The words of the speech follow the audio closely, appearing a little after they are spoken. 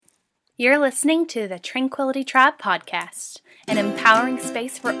You're listening to the Tranquility Tribe podcast, an empowering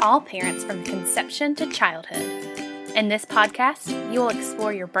space for all parents from conception to childhood. In this podcast, you will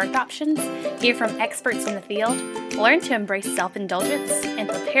explore your birth options, hear from experts in the field, learn to embrace self-indulgence, and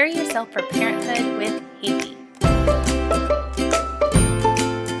prepare yourself for parenthood with Hiki.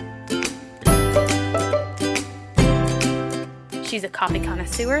 She's a coffee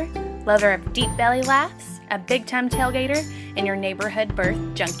connoisseur, lover of deep belly laughs, a big-time tailgater, and your neighborhood birth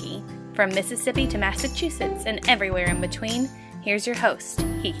junkie. From Mississippi to Massachusetts and everywhere in between, here's your host,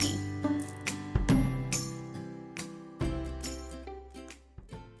 Hiki.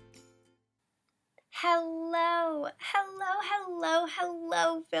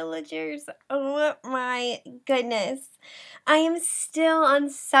 Hello, villagers. Oh my goodness. I am still on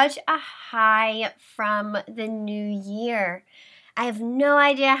such a high from the new year. I have no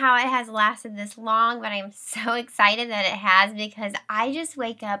idea how it has lasted this long, but I am so excited that it has because I just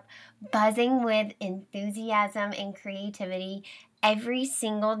wake up buzzing with enthusiasm and creativity every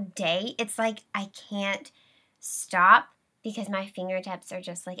single day. It's like I can't stop because my fingertips are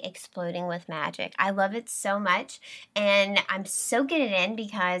just like exploding with magic. I love it so much, and I'm soaking it in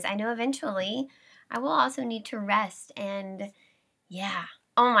because I know eventually I will also need to rest. And yeah.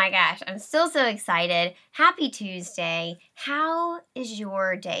 Oh my gosh, I'm still so excited. Happy Tuesday. How is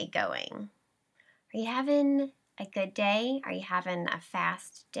your day going? Are you having a good day? Are you having a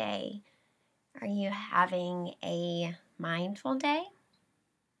fast day? Are you having a mindful day?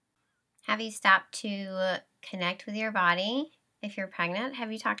 Have you stopped to connect with your body? If you're pregnant,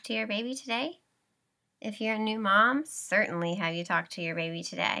 have you talked to your baby today? If you're a new mom, certainly have you talked to your baby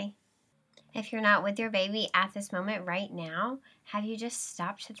today? If you're not with your baby at this moment right now, have you just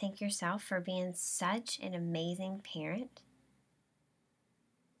stopped to thank yourself for being such an amazing parent?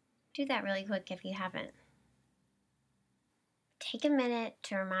 Do that really quick if you haven't. Take a minute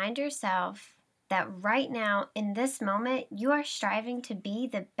to remind yourself that right now, in this moment, you are striving to be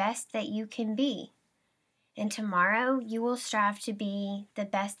the best that you can be. And tomorrow, you will strive to be the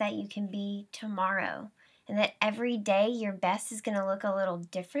best that you can be tomorrow. And that every day, your best is going to look a little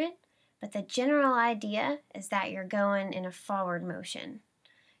different. But the general idea is that you're going in a forward motion.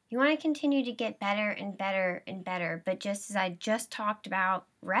 You want to continue to get better and better and better, but just as I just talked about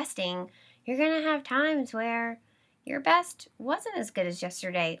resting, you're going to have times where your best wasn't as good as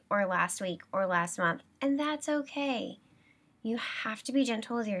yesterday or last week or last month, and that's okay. You have to be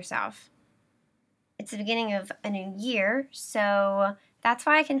gentle with yourself. It's the beginning of a new year, so that's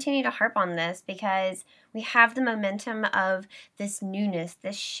why I continue to harp on this, because we have the momentum of this newness,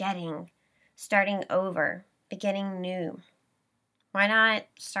 this shedding, starting over, beginning new. Why not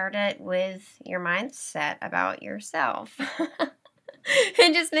start it with your mindset about yourself?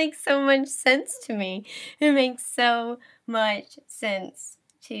 It just makes so much sense to me. It makes so much sense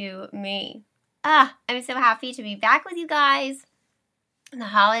to me. I'm so happy to be back with you guys. The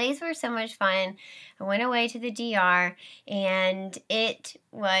holidays were so much fun. I went away to the DR, and it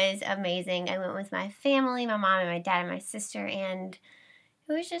was amazing. I went with my family, my mom and my dad and my sister, and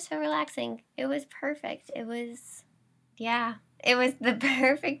it was just so relaxing. It was perfect. It was the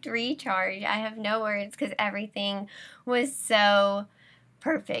perfect recharge. I have no words because everything was so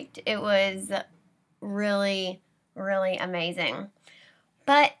perfect. It was really, really amazing.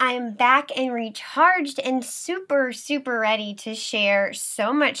 But I'm back and recharged and super, super ready to share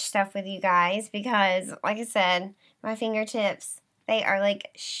so much stuff with you guys because, like I said, my fingertips, they are like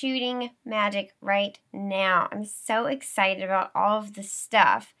shooting magic right now. I'm so excited about all of the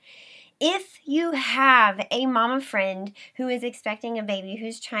stuff. If you have a mama friend who is expecting a baby,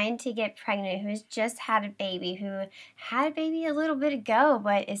 who's trying to get pregnant, who's just had a baby, who had a baby a little bit ago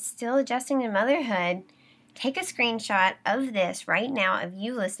but is still adjusting to motherhood, take a screenshot of this right now of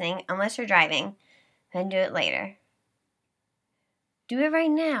you listening, unless you're driving, then do it later. Do it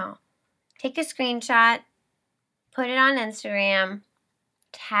right now. Take a screenshot, put it on Instagram,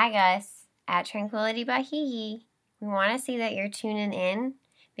 tag us at Tranquility by Hiki. We want to see that you're tuning in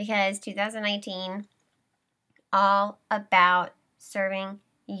because 2019, all about serving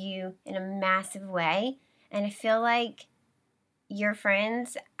you in a massive way. And I feel like your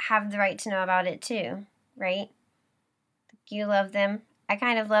friends have the right to know about it too. Right? You love them. I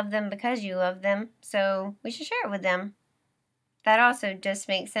kind of love them because you love them, so we should share it with them. That also just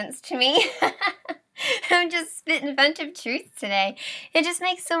makes sense to me. I'm just spitting a bunch of truth today. It just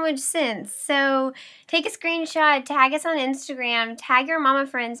makes so much sense. So take a screenshot, tag us on Instagram, tag your mama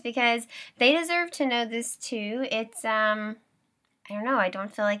friends because they deserve to know this too. It's, I don't know, I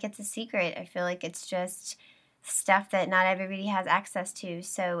don't feel like it's a secret. I feel like it's just stuff that not everybody has access to.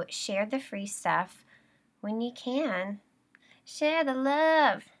 So share the free stuff when you can. Share the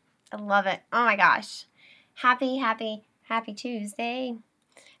love. I love it. Oh my gosh. Happy Tuesday.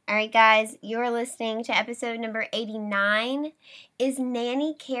 All right, guys, you're listening to episode number 89. Is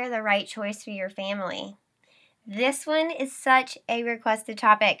nanny care the right choice for your family? This one is such a requested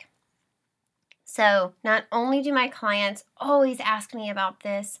topic. So, not only do my clients always ask me about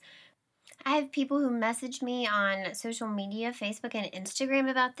this, I have people who message me on social media, Facebook and Instagram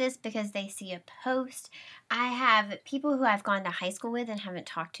about this because they see a post. I have people who I've gone to high school with and haven't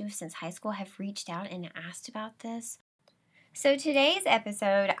talked to since high school have reached out and asked about this. So today's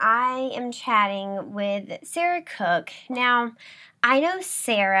episode, I am chatting with Sara Cook. Now, I know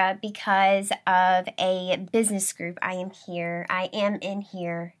Sara because of a business group I am in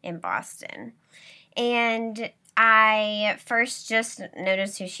here in Boston. And I first just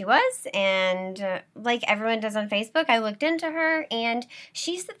noticed who she was, and like everyone does on Facebook, I looked into her, and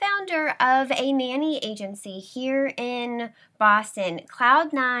she's the founder of a nanny agency here in Boston,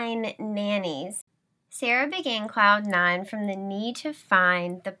 Cloud9 Nannies. Sara began Cloud9 from the need to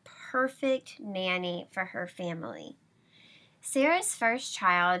find the perfect nanny for her family. Sara's first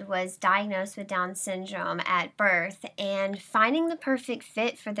child was diagnosed with Down syndrome at birth, and finding the perfect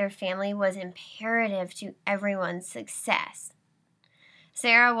fit for their family was imperative to everyone's success.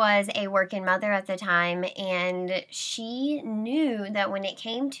 Sara was a working mother at the time, and she knew that when it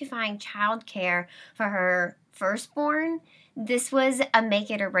came to find childcare for her firstborn, this was a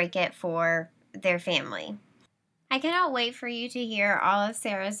make it or break it for their family. I cannot wait for you to hear all of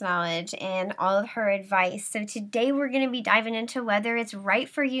Sara's knowledge and all of her advice. So today we're going to be diving into whether it's right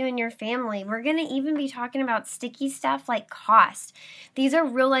for you and your family. We're going to even be talking about sticky stuff like cost. These are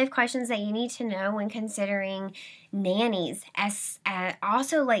real life questions that you need to know when considering nannies, as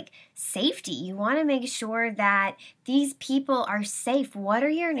also like safety. You want to make sure that these people are safe. What are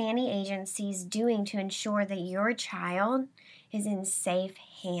your nanny agencies doing to ensure that your child is in safe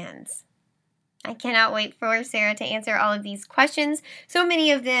hands? I cannot wait for Sara to answer all of these questions. So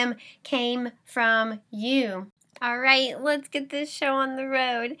many of them came from you. All right, let's get this show on the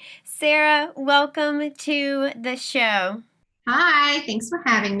road. Sara, welcome to the show. Hi, thanks for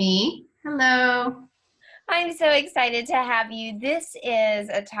having me. Hello. I'm so excited to have you. This is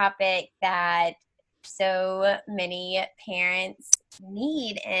a topic that so many parents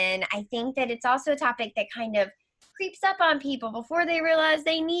need, and I think that it's also a topic that kind of creeps up on people before they realize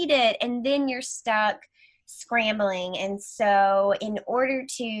they need it, and then you're stuck scrambling. And so in order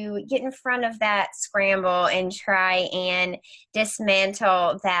to get in front of that scramble and try and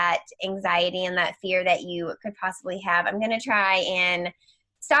dismantle that anxiety and that fear that you could possibly have, I'm going to try and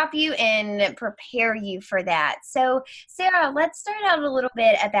stop you and prepare you for that. So Sara, let's start out a little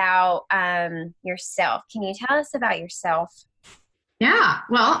bit about yourself. Can you tell us about yourself? Yeah,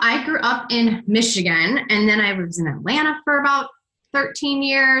 well, I grew up in Michigan, and then I was in Atlanta for about 13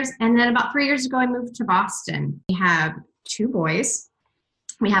 years, and then about 3 years ago, I moved to Boston. We have 2 boys.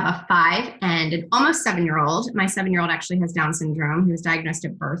 We have a 5 and an almost 7-year-old. My 7-year-old actually has Down syndrome. He was diagnosed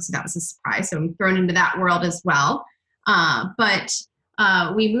at birth, so that was a surprise. So I'm thrown into that world as well. But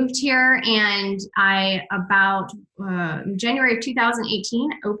we moved here, and I, about January of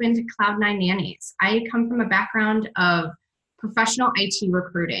 2018, opened Cloud9 Nannies. I come from a background of professional IT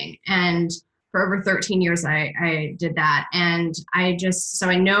recruiting, and for over 13 years I did that, and so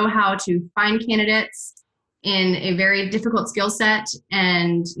I know how to find candidates in a very difficult skill set,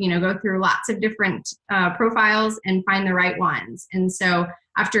 and go through lots of different profiles and find the right ones. And so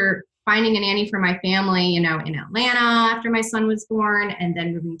after finding a nanny for my family, in Atlanta after my son was born, and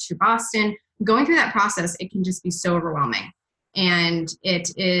then moving to Boston, going through that process, it can just be so overwhelming. And it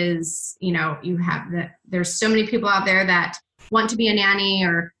is, there's so many people out there that want to be a nanny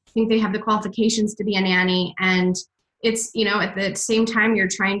or think they have the qualifications to be a nanny. And it's, at the same time, you're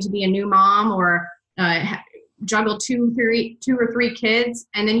trying to be a new mom or juggle two or three kids,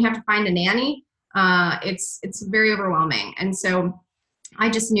 and then you have to find a nanny. It's very overwhelming. And so I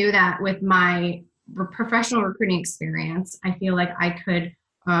just knew that with my professional recruiting experience, I feel like I could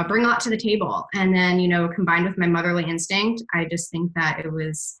bring a lot to the table. And then, combined with my motherly instinct, I just think that it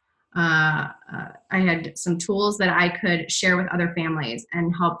was, I had some tools that I could share with other families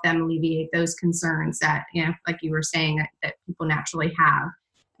and help them alleviate those concerns that, like you were saying, that people naturally have.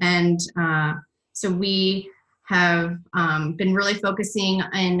 And so we have been really focusing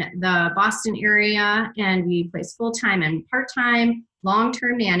in the Boston area, and we place full-time and part-time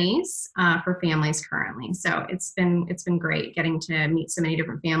long-term nannies for families currently. So it's been great getting to meet so many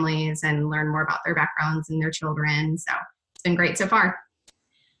different families and learn more about their backgrounds and their children. So it's been great so far.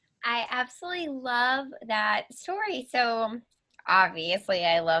 I absolutely love that story. So Obviously,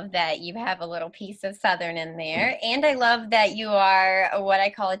 I love that you have a little piece of Southern in there. And I love that you are what I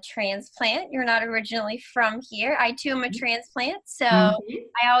call a transplant. You're not originally from here. I too am a transplant. So Mhm.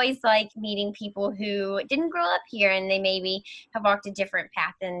 I always like meeting people who didn't grow up here and they maybe have walked a different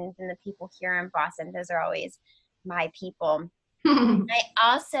path than the people here in Boston. Those are always my people. I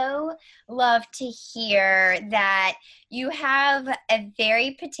also love to hear that you have a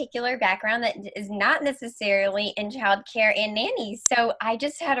very particular background that is not necessarily in childcare and nannies. So I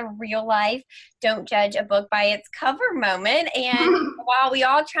just had a real life don't judge a book by its cover moment. And while we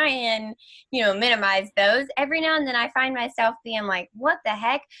all try and, minimize those, every now and then I find myself being like, what the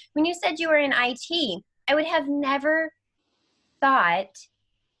heck? When you said you were in IT, I would have never thought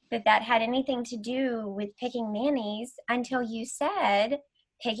that had anything to do with picking nannies until you said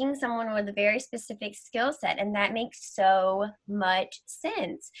picking someone with a very specific skill set. And that makes so much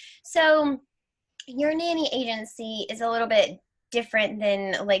sense. So your nanny agency is a little bit different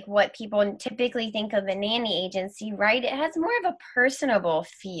than like what people typically think of a nanny agency, right? It has more of a personable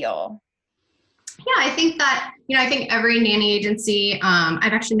feel. Yeah, I think that, I think every nanny agency,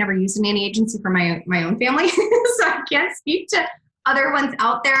 I've actually never used a nanny agency for my own family, so I can't speak to other ones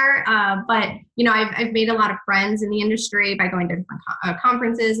out there. But, I've made a lot of friends in the industry by going to different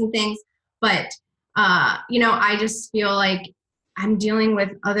conferences and things. But, I just feel like I'm dealing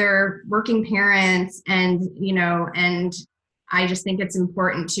with other working parents and I just think it's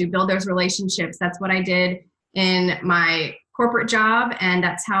important to build those relationships. That's what I did in my corporate job, and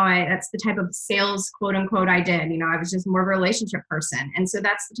that's the type of sales, quote unquote, I did. I was just more of a relationship person, and so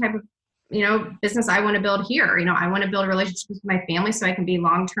that's the type of business I want to build here. I want to build relationships with my family so I can be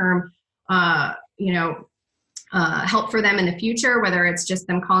long-term help for them in the future, whether it's just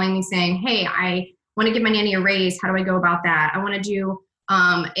them calling me saying, hey, I want to give my nanny a raise, how do I go about that? I want to do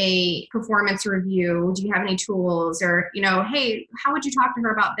a performance review, do you have any tools? Or hey, how would you talk to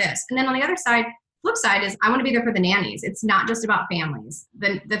her about this? And then on the other side, flip side is I want to be there for the nannies. It's not just about families.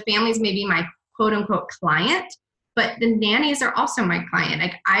 The families may be my quote unquote client, but the nannies are also my client.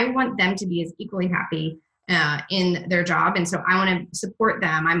 Like I want them to be as equally happy in their job. And so I want to support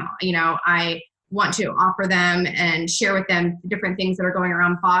them. I want to offer them and share with them different things that are going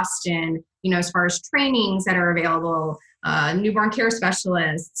around Boston, as far as trainings that are available, newborn care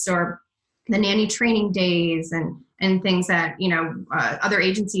specialists or the nanny training days and things that other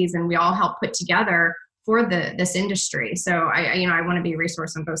agencies and we all help put together for this industry. So I want to be a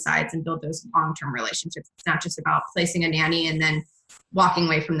resource on both sides and build those long-term relationships. It's not just about placing a nanny and then walking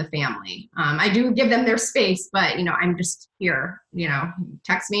away from the family. I do give them their space, but I'm just here.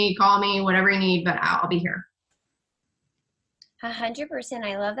 Text me, call me, whatever you need, but I'll be here. 100%.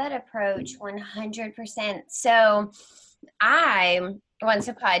 I love that approach. 100%. So I once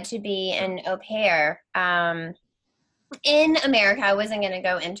applied to be an au pair in America. I wasn't going to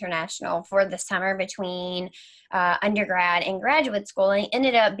go international for the summer between undergrad and graduate school. And I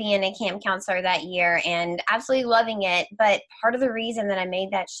ended up being a camp counselor that year and absolutely loving it. But part of the reason that I made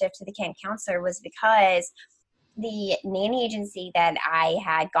that shift to the camp counselor was because the nanny agency that I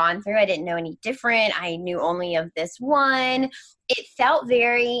had gone through, I didn't know any different. I knew only of this one. It felt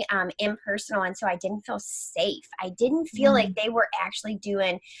very impersonal, and so I didn't feel safe. I didn't feel like they were actually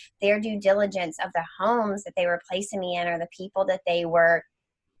doing their due diligence of the homes that they were placing me in or the people that they were,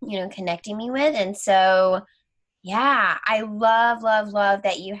 connecting me with. And so, yeah, I love, love, love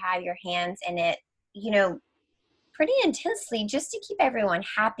that you have your hands in it, pretty intensely just to keep everyone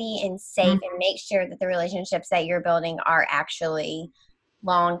happy and safe and make sure that the relationships that you're building are actually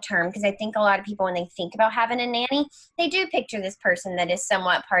long term. Because I think a lot of people, when they think about having a nanny, they do picture this person that is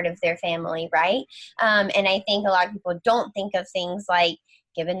somewhat part of their family, right? And I think a lot of people don't think of things like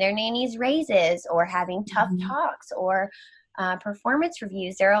giving their nannies raises or having tough talks or performance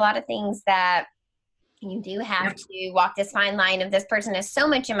reviews. There are a lot of things that you do have to walk this fine line of this person is so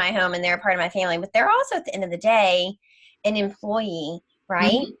much in my home and they're a part of my family, but they're also at the end of the day an employee,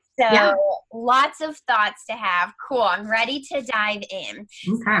 right? So lots of thoughts to have. Cool. I'm ready to dive in.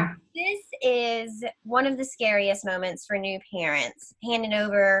 Okay. This is one of the scariest moments for new parents, handing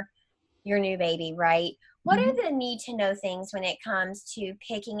over your new baby, right? What are the need to know things when it comes to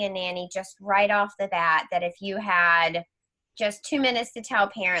picking a nanny just right off the bat, that if you had just 2 minutes to tell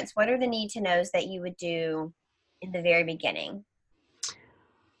parents, what are the need to knows that you would do in the very beginning?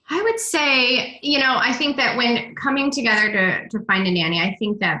 I would say, I think that when coming together to find a nanny, I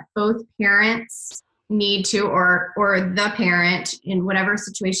think that both parents need to, or the parent in whatever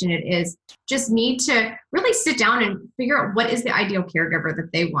situation it is, just need to really sit down and figure out what is the ideal caregiver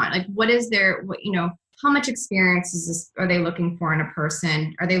that they want. Like what is their, how much experience are they looking for in a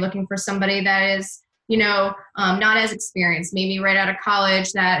person? Are they looking for somebody that is not as experienced, maybe right out of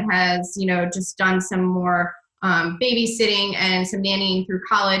college that has, just done some more babysitting and some nannying through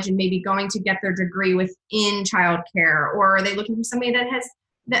college and maybe going to get their degree within childcare? Or are they looking for somebody that has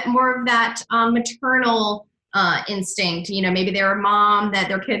that more of that maternal instinct? Maybe they're a mom that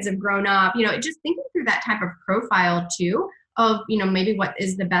their kids have grown up, just thinking through that type of profile too of, maybe what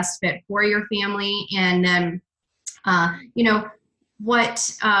is the best fit for your family. And then,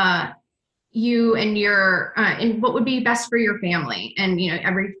 what you and your and what would be best for your family. And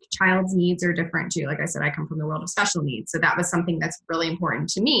every child's needs are different too. Like I said, I come from the world of special needs, so that was something that's really important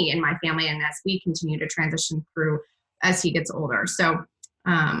to me and my family, and as we continue to transition through as he gets older. So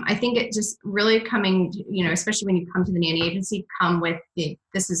I think it just really coming, especially when you come to the nanny agency, come with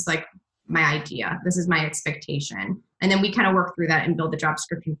this is like my idea, this is my expectation, and then we kind of work through that and build the job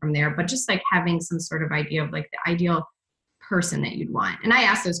description from there. But just like having some sort of idea of like the ideal person that you'd want. And I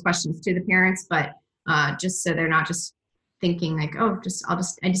ask those questions to the parents, but just so they're not just thinking like, oh,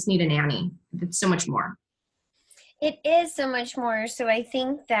 I just need a nanny. It's so much more. It is so much more. So I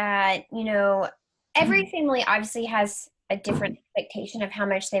think that, every family obviously has a different expectation of how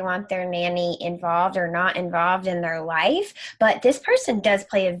much they want their nanny involved or not involved in their life. But this person does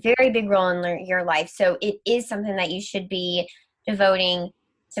play a very big role in your life. So it is something that you should be devoting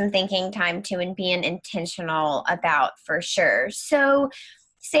some thinking time to and being intentional about for sure. So,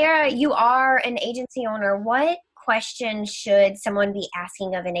 Sara, you are an agency owner. What questions should someone be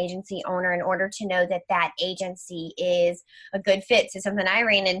asking of an agency owner in order to know that that agency is a good fit? So something I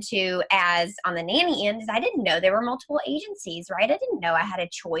ran into as on the nanny end is I didn't know there were multiple agencies, right? I didn't know I had a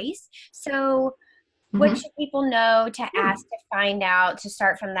choice. So what should people know to ask to find out, to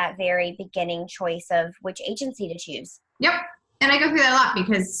start from that very beginning choice of which agency to choose? Yep. And I go through that a lot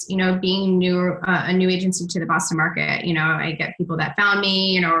because, being a new agency to the Boston market, I get people that found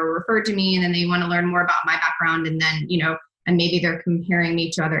me, or referred to me, and then they want to learn more about my background. And then, and maybe they're comparing me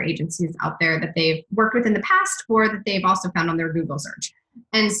to other agencies out there that they've worked with in the past or that they've also found on their Google search.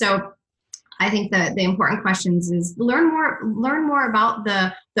 And so I think that the important questions is learn more about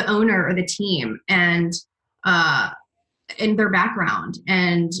the owner or the team and their background,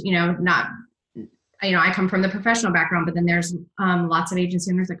 and, I come from the professional background, but then there's lots of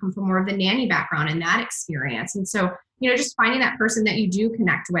agency owners that come from more of the nanny background and that experience. And so, just finding that person that you do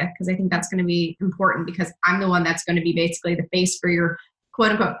connect with, because I think that's going to be important, because I'm the one that's going to be basically the face for your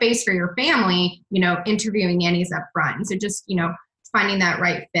quote unquote face for your family, interviewing nannies up front. And so just, finding that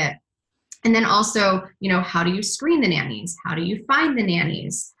right fit. And then also, how do you screen the nannies? How do you find the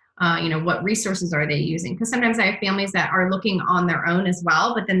nannies? What resources are they using? Because sometimes I have families that are looking on their own as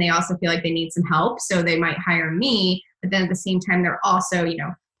well, but then they also feel like they need some help. So they might hire me, but then at the same time, they're also,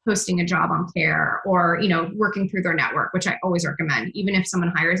 posting a job on Care or, working through their network, which I always recommend. Even if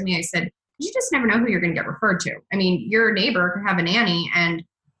someone hires me, I said, you just never know who you're going to get referred to. I mean, your neighbor could have a nanny and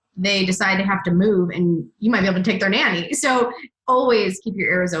they decide to have to move and you might be able to take their nanny. So always keep your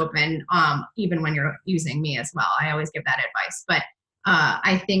ears open, even when you're using me as well. I always give that advice. But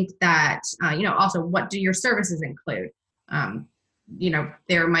I think that, also what do your services include?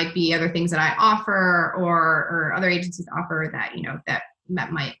 There might be other things that I offer or other agencies offer that,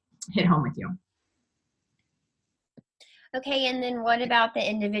 that might hit home with you. Okay, and then what about the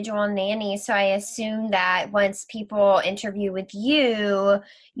individual nanny? So I assume that once people interview with you,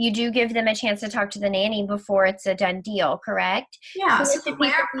 you do give them a chance to talk to the nanny before it's a done deal, correct? Yeah, so the way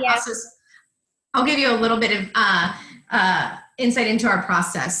our process, I'll give you a little bit of insight into our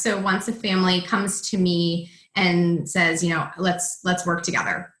process. So once a family comes to me and says, let's work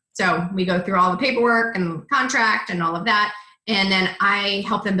together. So we go through all the paperwork and contract and all of that. And then I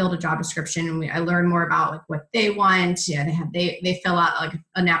help them build a job description, and I learn more about like what they want. They fill out like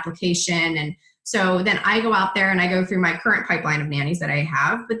an application. And so then I go out there and I go through my current pipeline of nannies that I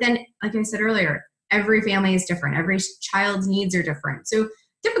have. But then, like I said earlier, every family is different. Every child's needs are different. So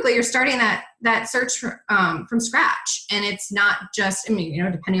typically you're starting that search from scratch. And it's not just,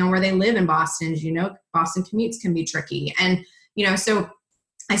 depending on where they live in Boston, Boston commutes can be tricky. And, so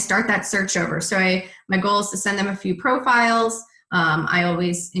I start that search over. So my goal is to send them a few profiles. I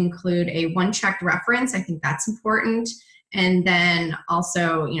always include a one-checked reference. I think that's important. And then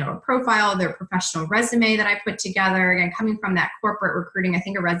also, a profile, their professional resume that I put together. Again, coming from that corporate recruiting, I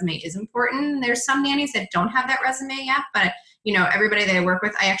think a resume is important. There's some nannies that don't have that resume yet, but everybody that I work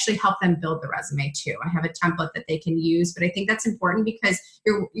with, I actually help them build the resume too. I have a template that they can use, but I think that's important because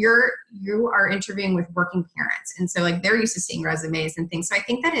you are interviewing with working parents. And so like they're used to seeing resumes and things. So I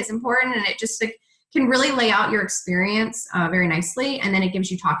think that is important, and it just like can really lay out your experience very nicely. And then it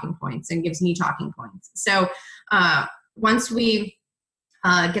gives you talking points and gives me talking points. So once we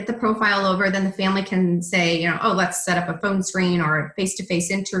get the profile over, then the family can say, oh, let's set up a phone screen or a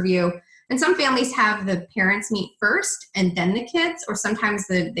face-to-face interview. And some families have the parents meet first and then the kids, or sometimes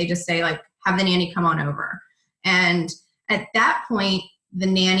they just say, like, have the nanny come on over. And at that point, the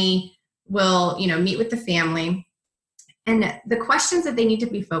nanny will, meet with the family. And the questions that they need to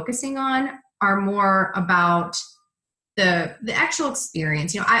be focusing on are more about the actual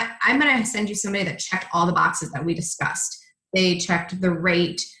experience. I'm going to send you somebody that checked all the boxes that we discussed. They checked the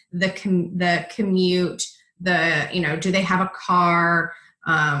rate, the commute, do they have a car,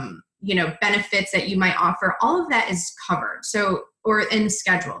 benefits that you might offer. All of that is covered. So, or in the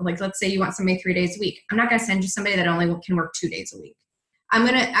schedule, like let's say you want somebody 3 days a week. I'm not going to send you somebody that only can work 2 days a week.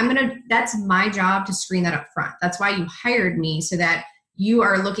 That's my job to screen that up front. That's why you hired me, so that you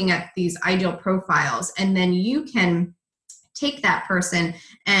are looking at these ideal profiles, and then you can take that person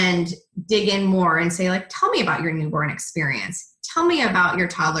and dig in more and say, like, tell me about your newborn experience. Tell me about your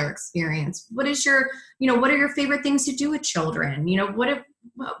toddler experience. What are your favorite things to do with children?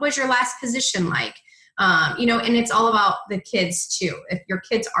 What was your last position like? And it's all about the kids too. If your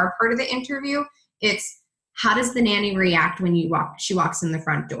kids are part of the interview, it's how does the nanny react when she walks in the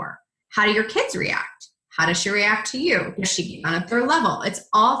front door? How do your kids react? How does she react to you? Does she get on at their level? It's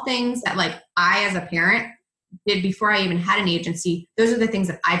all things that, like, I as a parent did before I even had an agency. Those are the things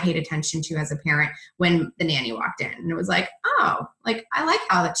that I paid attention to as a parent when the nanny walked in. And it was like, oh, like, I like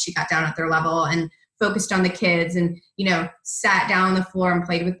how that she got down at their level and focused on the kids and, sat down on the floor and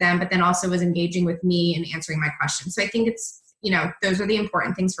played with them, but then also was engaging with me and answering my questions. So I think it's, those are the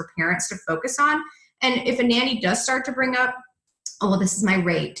important things for parents to focus on. And if a nanny does start to bring up, oh, well, this is my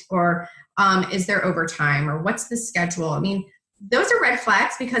rate, or is there overtime, or what's the schedule? I mean, those are red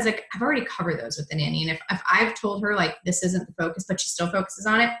flags, because, like, I've already covered those with the nanny. And if I've told her, like, this isn't the focus, but she still focuses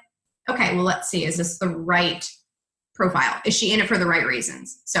on it, okay, well, let's see, is this the right profile? Is she in it for the right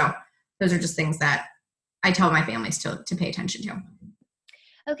reasons? So those are just things that I tell my families to pay attention to.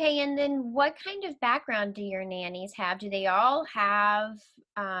 Okay, and then what kind of background do your nannies have? Do they all have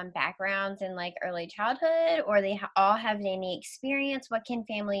backgrounds in, like, early childhood, or they all have nanny experience? What can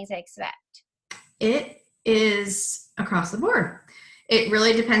families expect? It is across the board. It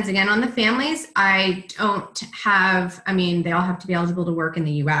really depends, again, on the families. I don't have, they all have to be eligible to work in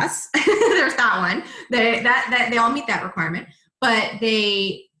the U.S. There's that one. They all meet that requirement, but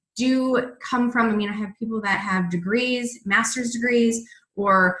they do come from, I have people that have degrees, master's degrees,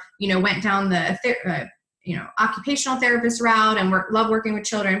 or, went down the, occupational therapist route and love working with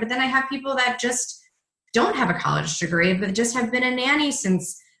children. But then I have people that just don't have a college degree, but just have been a nanny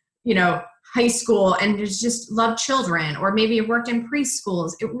since, high school and just love children, or maybe have worked in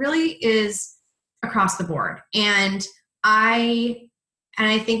preschools. It really is across the board. And I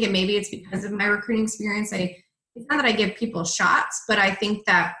think maybe it's because of my recruiting experience. It's not that I give people shots, but I think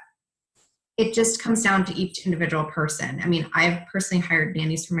that it just comes down to each individual person. I've personally hired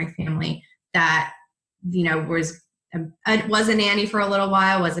nannies for my family that, was a nanny for a little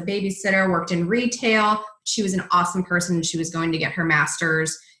while, was a babysitter, worked in retail. She was an awesome person. She was going to get her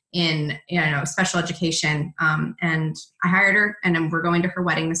master's in, special education. And I hired her, and we're going to her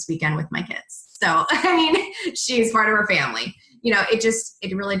wedding this weekend with my kids. So, she's part of her family.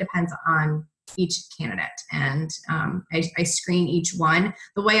 It really depends on each candidate. And I screen each one.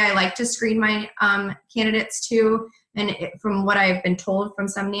 The way I like to screen my candidates too, and from what I've been told from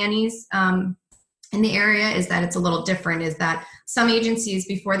some nannies in the area, is that it's a little different, is that some agencies,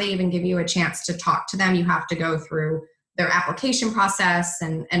 before they even give you a chance to talk to them, you have to go through their application process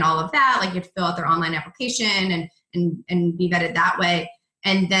and all of that. Like, you have to fill out their online application and be vetted that way.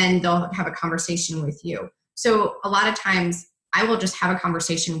 And then they'll have a conversation with you. So a lot of times I will just have a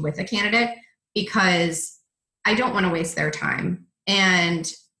conversation with a candidate, because I don't want to waste their time,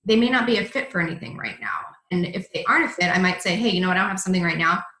 and they may not be a fit for anything right now. And if they aren't a fit, I might say, hey, I don't have something right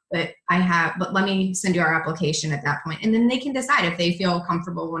now, but let me send you our application at that point. And then they can decide if they feel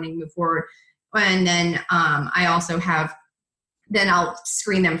comfortable wanting to move forward. And then I'll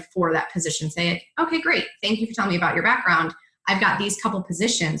screen them for that position. Say, okay, great. Thank you for telling me about your background. I've got these couple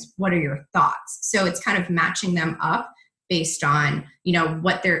positions. What are your thoughts? So it's kind of matching them up based on,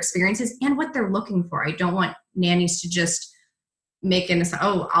 what their experience is and what they're looking for. I don't want nannies to just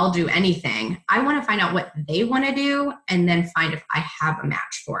I'll do anything. I want to find out what they want to do, and then find if I have a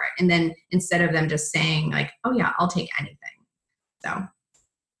match for it. And then instead of them just saying, like, oh yeah, I'll take anything. So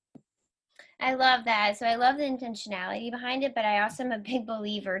I love that. So I love the intentionality behind it, but I also am a big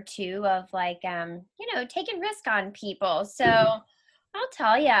believer too of, like, taking risk on people. So I'll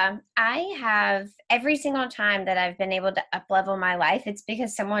tell ya, I have every single time that I've been able to up-level my life, it's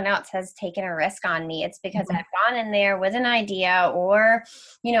because someone else has taken a risk on me. It's because I've gone in there with an idea or,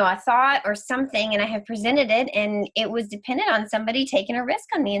 a thought or something, and I have presented it, and it was dependent on somebody taking a risk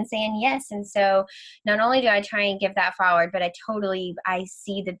on me and saying yes. And so not only do I try and give that forward, but I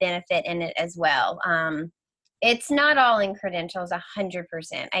see the benefit in it as well. It's not all in credentials, 100%.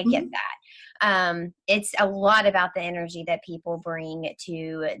 I get that. It's a lot about the energy that people bring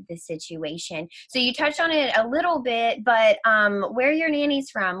to the situation. So you touched on it a little bit, but where are your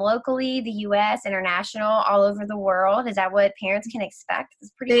nannies from? Locally, the U.S., international, all over the world? Is that what parents can expect? It's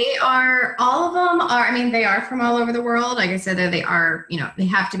pretty They are, all of them are, I mean, they are from all over the world. Like I said, they are, they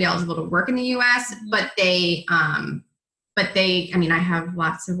have to be eligible to work in the U.S., but I mean, I have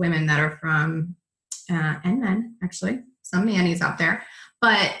lots of women that are from, and men, actually, some nannies out there,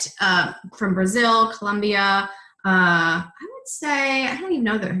 but from Brazil, Colombia, I would say, I don't even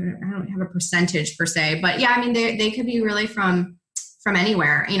know that, I don't have a percentage per se, but yeah, I mean, they could be really from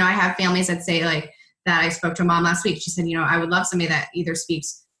anywhere. I have families that say like, that I spoke to a mom last week. She said, I would love somebody that either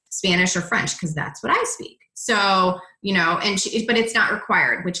speaks Spanish or French because that's what I speak. So, but it's not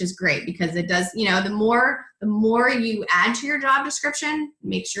required, which is great because it does, the more you add to your job description,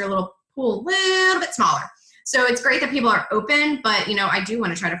 makes your little pool a little bit smaller. So it's great that people are open, but, I do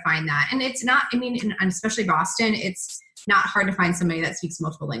want to try to find that. And it's not, I mean, and especially Boston, it's not hard to find somebody that speaks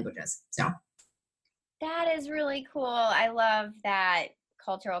multiple languages. So that is really cool. I love that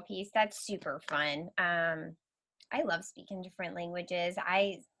cultural piece. That's super fun. I love speaking different languages.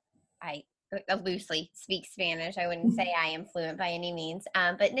 I loosely speak Spanish. I wouldn't say I am fluent by any means,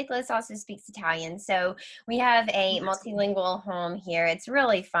 but Nicholas also speaks Italian. So we have a multilingual home here. It's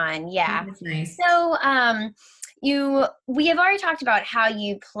really fun. Yeah. that's nice. So we have already talked about how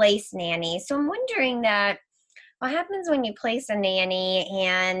you place nannies. So I'm wondering that what happens when you place a nanny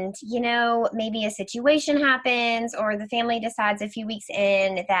and, maybe a situation happens or the family decides a few weeks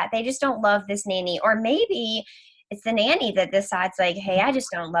in that they just don't love this nanny, or maybe it's the nanny that decides like, hey, I just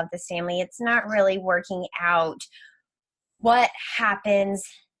don't love this family. It's not really working out. What happens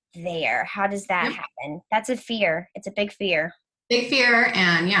there? How does that happen? That's a fear. It's a big fear. Big fear.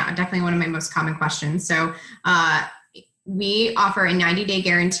 And yeah, definitely one of my most common questions. So we offer a 90-day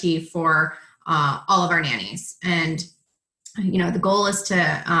guarantee for all of our nannies. And, the goal is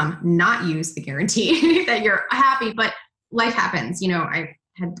to not use the guarantee that you're happy, but life happens. I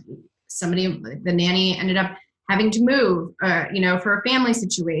had the nanny ended up having to move, for a family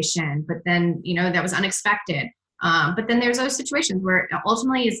situation, but then, that was unexpected. But then there's those situations where it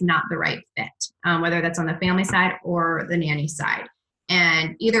ultimately is not the right fit, whether that's on the family side or the nanny side.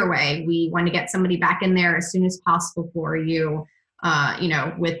 And either way, we want to get somebody back in there as soon as possible for you,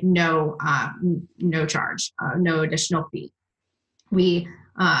 with no charge, no additional fee.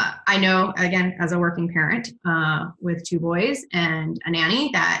 I know, again, as a working parent with 2 boys and a nanny,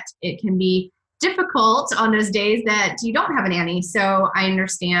 that it can be difficult on those days that you don't have a nanny. So I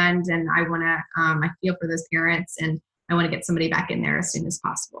understand, and I want to, I feel for those parents, and I want to get somebody back in there as soon as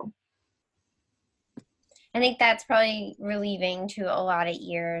possible. I think that's probably relieving to a lot of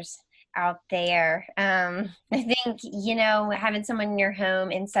ears out there. I think, having someone in your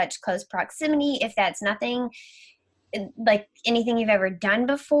home in such close proximity, if that's nothing like anything you've ever done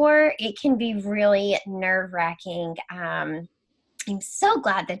before, it can be really nerve-wracking. I'm so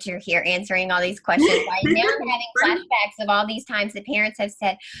glad that you're here answering all these questions. Now I'm having flashbacks of all these times that parents have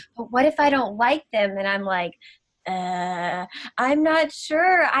said, but what if I don't like them? And I'm like, I'm not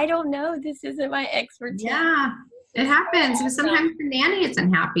sure. I don't know. This isn't my expertise. Yeah, it happens. And sometimes the nanny is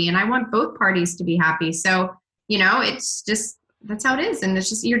unhappy, and I want both parties to be happy. So, it's just, that's how it is. And it's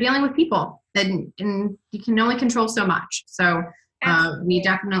just, you're dealing with people, and you can only control so much. So we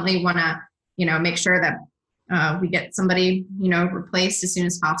definitely want to, make sure that we get somebody, replaced as soon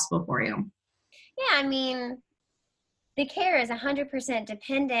as possible for you. Yeah, I mean, the care is 100%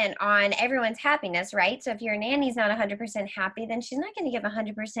 dependent on everyone's happiness, right? So if your nanny's not 100% happy, then she's not going to give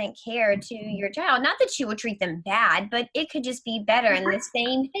 100% care to your child. Not that she will treat them bad, but it could just be better. And the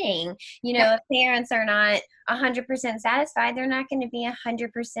same thing, if parents are not 100% satisfied, they're not going to be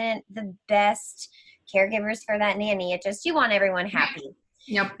 100% the best caregivers for that nanny. It just, you want everyone happy.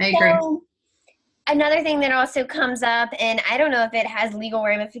 Yep, I agree. So, another thing that also comes up, and I don't know if it has legal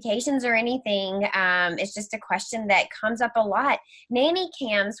ramifications or anything, it's just a question that comes up a lot. Nanny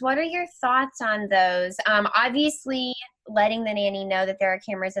cams, what are your thoughts on those? Obviously, letting the nanny know that there are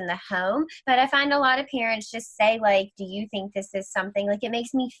cameras in the home, but I find a lot of parents just say, like, do you think this is something, like, it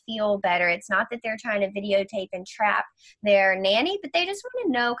makes me feel better. It's not that they're trying to videotape and trap their nanny, but they just want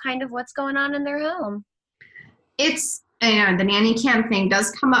to know kind of what's going on in their home. It's and the nanny cam thing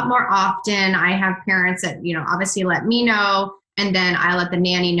does come up more often. I have parents that, obviously let me know, and then I let the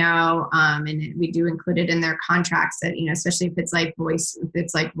nanny know. And we do include it in their contracts that, especially if it's like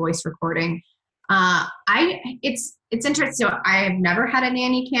voice recording. It's interesting. So I have never had a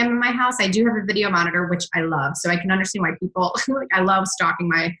nanny cam in my house. I do have a video monitor, which I love. So I can understand why people I love stalking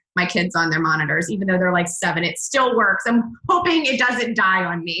my kids on their monitors, even though they're like 7, it still works. I'm hoping it doesn't die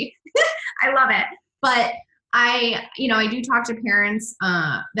on me. I love it. But I do talk to parents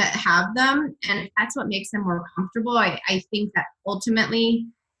that have them, and that's what makes them more comfortable. I think that ultimately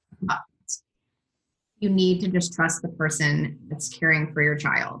you need to just trust the person that's caring for your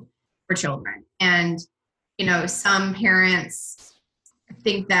child, for children. And, some parents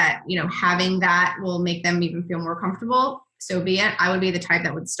think that, having that will make them even feel more comfortable. So be it. I would be the type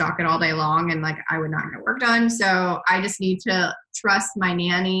that would stalk it all day long, and I would not get work done. So I just need to trust my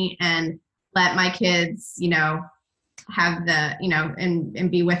nanny and let my kids, have the,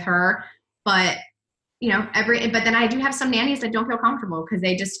 and be with her. But, but then I do have some nannies that don't feel comfortable because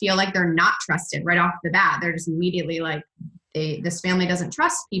they just feel like they're not trusted right off the bat. They're just immediately like, this family doesn't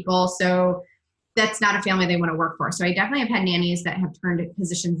trust people. So that's not a family they want to work for. So I definitely have had nannies that have turned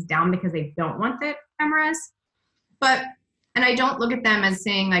positions down because they don't want the cameras. And I don't look at them as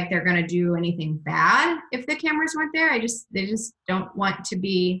saying like they're going to do anything bad if the cameras weren't there. They just don't want to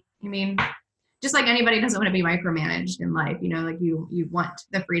be, just like anybody doesn't want to be micromanaged in life, you want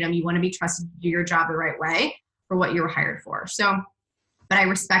the freedom, you want to be trusted to do your job the right way for what you were hired for. So, but I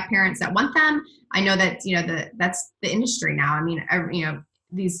respect parents that want them. I know that, that's the industry now.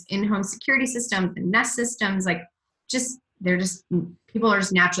 These in-home security systems and Nest systems, people are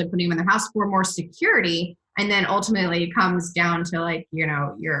just naturally putting them in their house for more security. And then ultimately it comes down to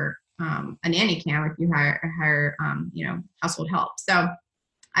your a nanny cam if you hire household help. So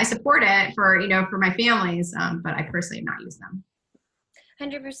I support it for my families, but I personally have not used them.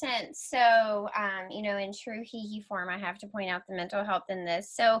 100%. So, in true hee form, I have to point out the mental health in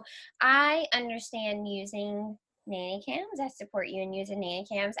this. So I understand using nanny cams. I support you in using nanny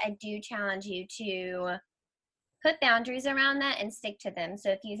cams. I do challenge you to put boundaries around that and stick to them.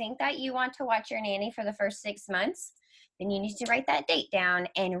 So if you think that you want to watch your nanny for the first 6 months, then you need to write that date down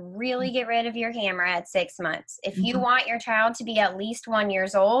and really get rid of your camera at 6 months. If you want your child to be at least 1 year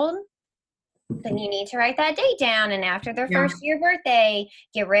old, then you need to write that date down. And after their first year birthday,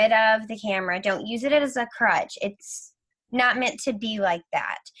 get rid of the camera. Don't use it as a crutch. It's not meant to be like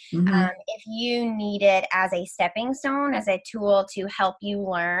that. If you need it as a stepping stone, as a tool to help you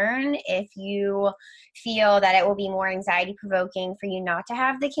learn, if you feel that it will be more anxiety provoking for you not to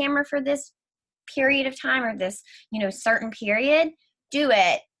have the camera for this period of time or this, certain period, do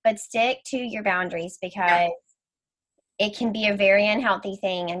it, but stick to your boundaries because it can be a very unhealthy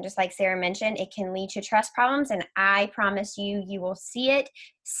thing. And just like Sara mentioned, it can lead to trust problems. And I promise you, you will see it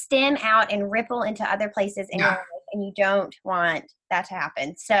stem out and ripple into other places in your life. And you don't want that to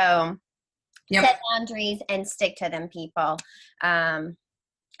happen. So set boundaries and stick to them, people.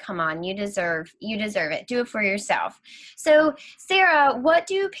 Come on, you deserve it. Do it for yourself. So, Sara, what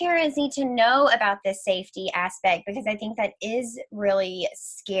do parents need to know about this safety aspect? Because I think that is really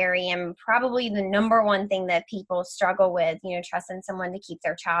scary and probably the number one thing that people struggle with, trusting someone to keep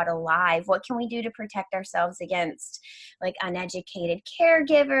their child alive. What can we do to protect ourselves against uneducated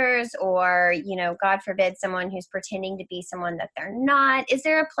caregivers or, God forbid, someone who's pretending to be someone that they're not? Is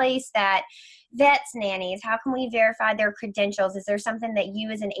there a place that vets nannies? How can we verify their credentials? Is there something that you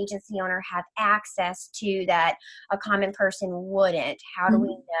as an agency owner have access to that a common person wouldn't? How do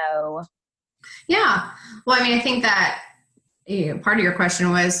we know? Yeah. Well, I think that part of your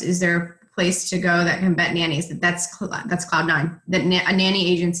question was, is there a place to go that can vet nannies? That's Cloud9. That a nanny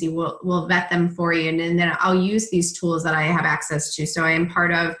agency will vet them for you. And then I'll use these tools that I have access to. So I am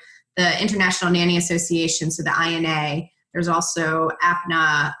part of the International Nanny Association, so the INA. There's also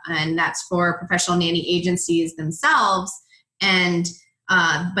APNA, and that's for professional nanny agencies themselves. And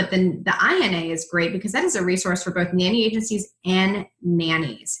but then the INA is great because that is a resource for both nanny agencies and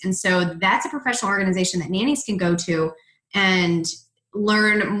nannies. And so that's a professional organization that nannies can go to and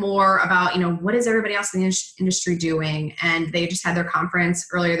learn more about, what is everybody else in the industry doing? And they just had their conference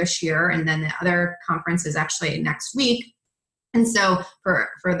earlier this year, and then the other conference is actually next week. And so for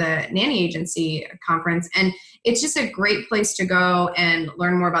the nanny agency conference, and it's just a great place to go and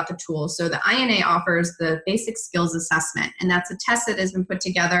learn more about the tools. So the INA offers the basic skills assessment, and that's a test that has been put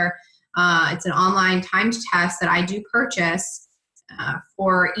together. It's an online timed test that I do purchase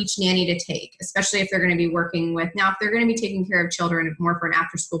for each nanny to take, especially if they're going to be working with, now if they're going to be taking care of children more for an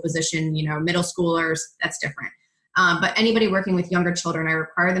after school position, middle schoolers, that's different. But anybody working with younger children, I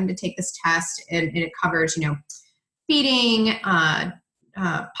require them to take this test, and it covers, feeding,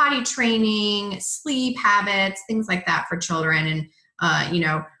 potty training, sleep habits, things like that for children.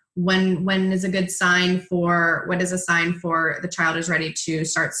 And, when is a good sign for, what is a sign for the child is ready to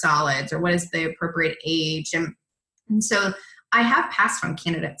start solids, or what is the appropriate age? And so I have passed on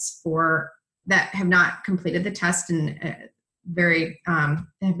candidates that have not completed the test and have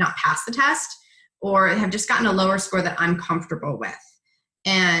not passed the test, or have just gotten a lower score that I'm comfortable with.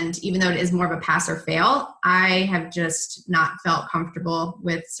 And even though it is more of a pass or fail, I have just not felt comfortable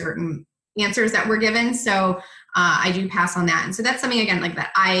with certain answers that were given. So I do pass on that. And so that's something, again, like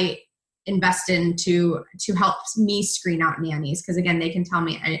that I invest in to help me screen out nannies. Because again, they can tell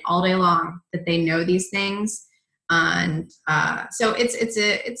me all day long that they know these things. And so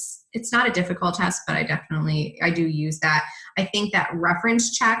it's not a difficult test, but I do use that. I think that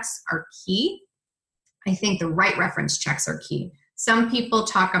reference checks are key. I think the right reference checks are key. Some people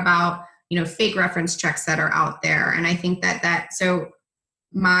talk about, fake reference checks that are out there. And I think so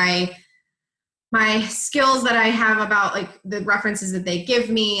my skills that I have about like the references that they give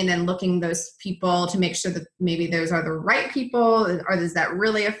me, and then looking those people to make sure that maybe those are the right people, or is that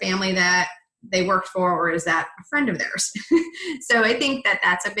really a family that they worked for, or is that a friend of theirs? So I think that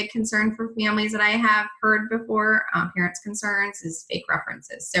that's a big concern for families that I have heard before, parents' concerns, is fake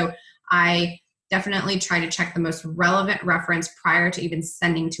references. So I definitely try to check the most relevant reference prior to even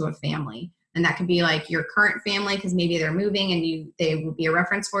sending to a family. And that could be like your current family, because maybe they're moving and they will be a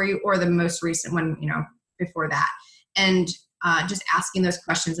reference for you, or the most recent one, before that. And just asking those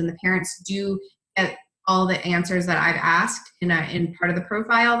questions. And the parents do get all the answers that I've asked in part of the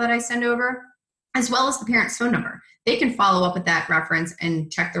profile that I send over, as well as the parent's phone number. They can follow up with that reference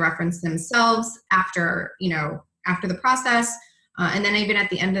and check the reference themselves after the process. And then even at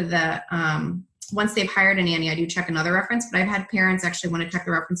the end of once they've hired a nanny, I do check another reference, but I've had parents actually want to check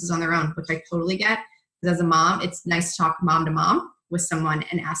the references on their own, which I totally get. Because as a mom, it's nice to talk mom to mom with someone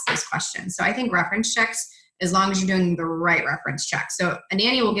and ask those questions. So I think reference checks, as long as you're doing the right reference check. So a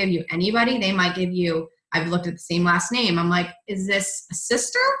nanny will give you anybody. They might give you, I've looked at the same last name. I'm like, is this a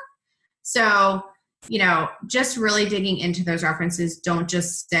sister? So, just really digging into those references. Don't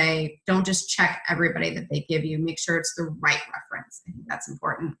just check everybody that they give you. Make sure it's the right reference. I think that's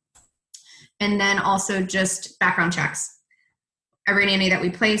important. And then also just background checks. Every nanny that we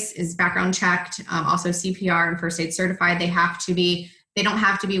place is background checked, also CPR and first aid certified. They don't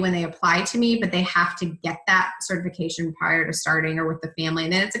have to be when they apply to me, but they have to get that certification prior to starting or with the family.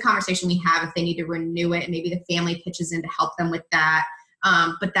 And then it's a conversation we have if they need to renew it, and maybe the family pitches in to help them with that.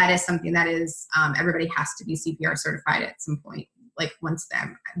 But that is something that is, everybody has to be CPR certified at some point, like once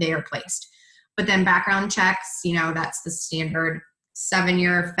they are placed. But then background checks, that's the standard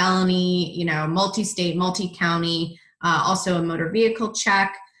 7-year felony, multi-state, multi-county, also a motor vehicle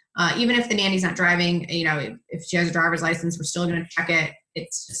check. Even if the nanny's not driving, if she has a driver's license, we're still going to check it.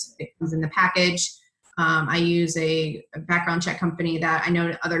 It comes in the package. I use a background check company that I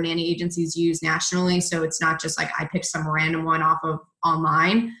know other nanny agencies use nationally. So it's not just like I picked some random one off of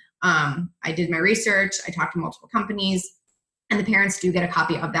online. I did my research. I talked to multiple companies, and the parents do get a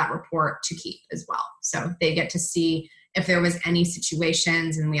copy of that report to keep as well. So they get to see if there was any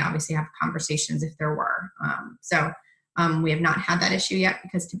situations, and we obviously have conversations if there were. We have not had that issue yet,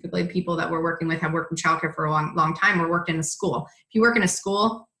 because typically people that we're working with have worked in childcare for a long, long time, or worked in a school. If you work in a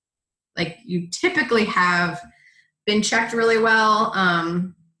school, like you typically have been checked really well.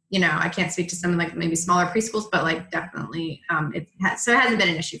 I can't speak to some like maybe smaller preschools, but like definitely so it hasn't been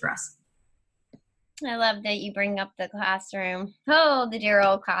an issue for us. I love that you bring up the classroom. Oh, the dear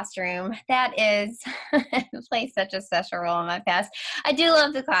old classroom. That plays such a special role in my past. I do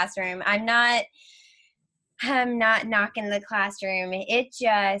love the classroom. I'm not knocking the classroom. It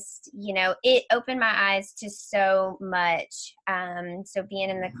just, it opened my eyes to so much. So being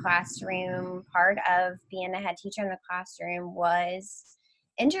in the classroom, part of being a head teacher in the classroom was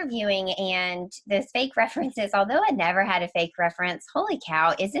interviewing, and the fake references, although I never had a fake reference, holy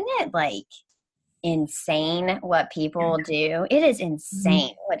cow, isn't it like insane what people do? It is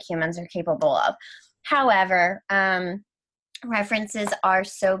insane what humans are capable of. However, references are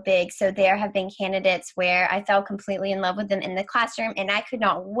so big. So there have been candidates where I fell completely in love with them in the classroom, and I could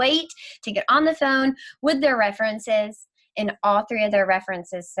not wait to get on the phone with their references. And all 3 of their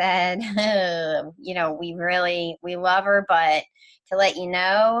references said, we love her, but to let you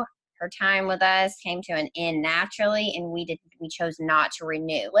know, her time with us came to an end naturally, and we chose not to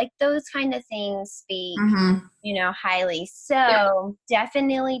renew. Like those kind of things speak, highly. So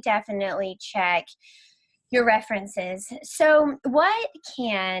definitely check your references. So what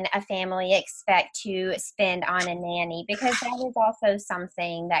can a family expect to spend on a nanny? Because that is also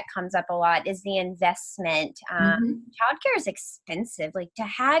something that comes up a lot, is the investment. Childcare is expensive. Like, to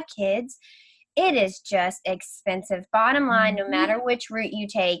have kids, it is just expensive. Bottom line, no matter which route you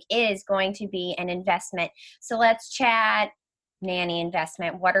take, it is going to be an investment. So let's chat nanny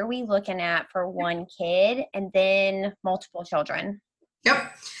investment. What are we looking at for one kid and then multiple children?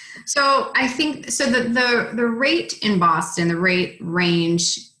 Yep. So I think, so the rate in Boston, the rate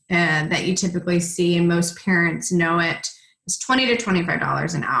range that you typically see, and most parents know it, is $20 to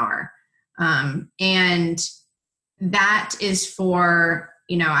 $25 an hour. And that is for,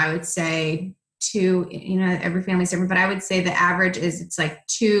 I would say every family's different, but I would say the average is it's like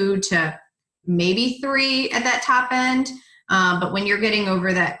 2 to maybe 3 at that top end. But when you're getting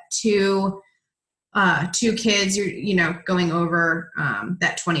over that two kids, you're, going over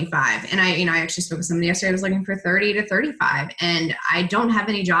that 25. And I actually spoke with somebody yesterday. I was looking for 30 to 35, and I don't have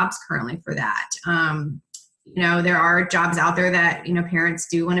any jobs currently for that. There are jobs out there that, parents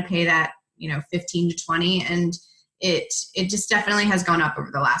do want to pay that, 15 to 20, and it just definitely has gone up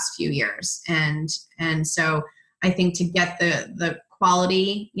over the last few years. And so I think to get the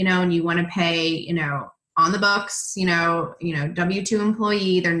quality, and you want to pay, on the books, W-2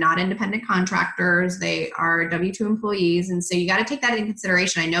 employee, they're not independent contractors. They are W-2 employees. And so you got to take that into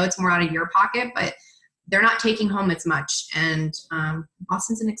consideration. I know it's more out of your pocket, but they're not taking home as much. And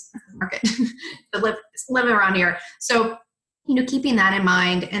Boston's an expensive market to live around here. So, keeping that in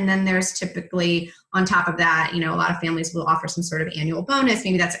mind. And then there's typically on top of that, a lot of families will offer some sort of annual bonus.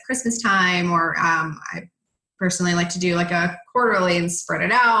 Maybe that's at Christmas time, or I personally like to do like a quarterly and spread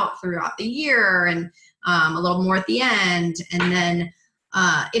it out throughout the year, and a little more at the end. And then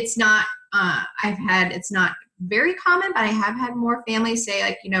it's not very common, but I have had more families say,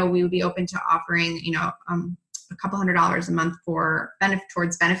 like, we would be open to offering, a couple $100s a month for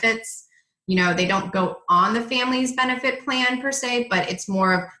towards benefits. They don't go on the family's benefit plan per se, but it's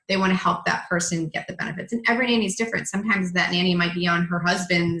more of they want to help that person get the benefits. And every nanny is different. Sometimes that nanny might be on her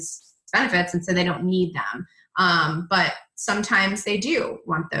husband's benefits, and so they don't need them. But sometimes they do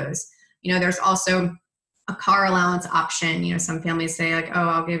want those. There's also a car allowance option. Some families say, like, oh,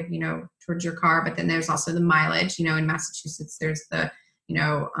 I'll give, towards your car, but then there's also the mileage. In Massachusetts, there's the,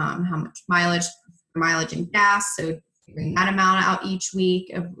 how much mileage and gas. So figuring that amount out each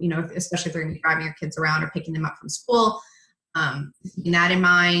week of, especially if they're going to be driving your kids around or picking them up from school, keeping that in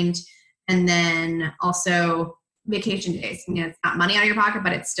mind. And then also vacation days. It's not money out of your pocket,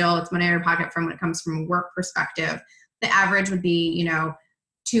 but it's money out of your pocket from when it comes from a work perspective. The average would be,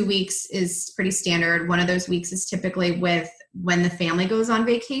 2 weeks is pretty standard. One of those weeks is typically when the family goes on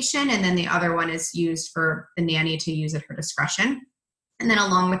vacation, and then the other one is used for the nanny to use at her discretion. And then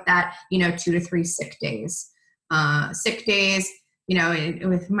along with that, 2 to 3 sick days. Sick days,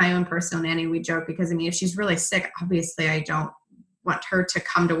 with my own personal nanny, we joke because, if she's really sick, obviously I don't want her to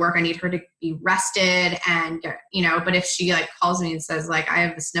come to work. I need her to be rested and, but if she calls me and says I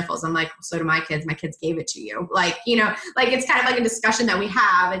have the sniffles, I'm like, well, so do my kids gave it to you. It's kind of like a discussion that we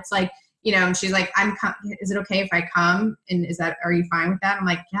have. It's and she's like, is it okay if I come? And are you fine with that? I'm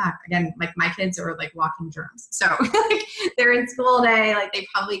like, yeah, again, my kids are walking germs. So they're in school all day. They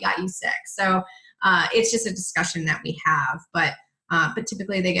probably got you sick. So it's just a discussion that we have, but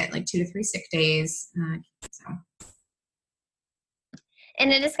typically they get 2 to 3 sick days. So.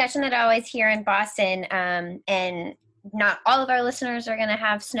 And a discussion that I always hear in Boston, and not all of our listeners are going to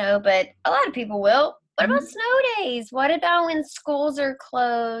have snow, but a lot of people will. What about snow days? What about when schools are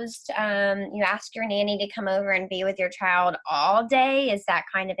closed? You ask your nanny to come over and be with your child all day. Is that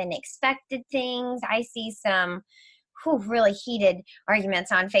kind of an expected thing? I see some really heated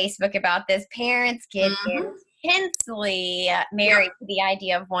arguments on Facebook about this. Parents get intensely married to the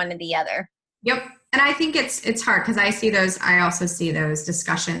idea of one or the other. Yep. And I think it's hard because I also see those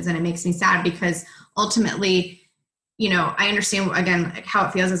discussions, and it makes me sad because ultimately, I understand again, how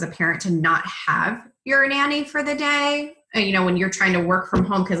it feels as a parent to not have your nanny for the day. When you're trying to work from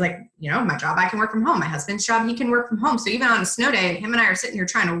home, because my job, I can work from home. My husband's job, he can work from home. So even on a snow day, him and I are sitting here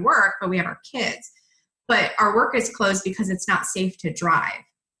trying to work, but we have our kids. But our work is closed because it's not safe to drive.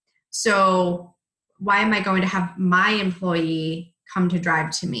 So why am I going to have my employee come to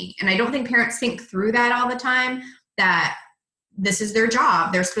drive to me? And I don't think parents think through that all the time, that this is their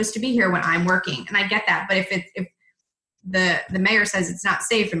job. They're supposed to be here when I'm working. And I get that. But if the mayor says it's not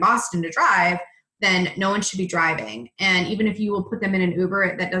safe in Boston to drive, then no one should be driving. And even if you will put them in an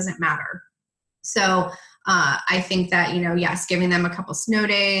Uber, that doesn't matter. So I think that, yes, giving them a couple snow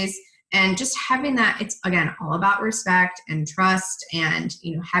days and just having that, it's again, all about respect and trust and,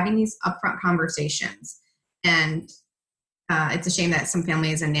 having these upfront conversations. And it's a shame that some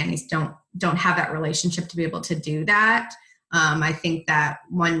families and nannies don't have that relationship to be able to do that. I think that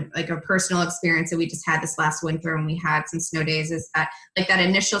one, like a personal experience that we just had this last winter when we had some snow days, is that like that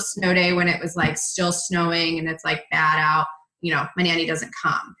initial snow day when it was like still snowing and it's like bad out, my nanny doesn't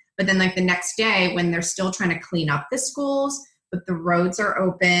come. But then like the next day when they're still trying to clean up the schools, but the roads are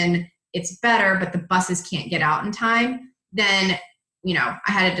open, it's better, but the buses can't get out in time. Then, I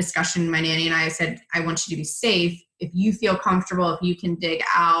had a discussion, my nanny and I said, I want you to be safe. If you feel comfortable, if you can dig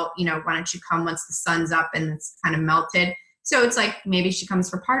out, why don't you come once the sun's up and it's kind of melted? So it's like maybe she comes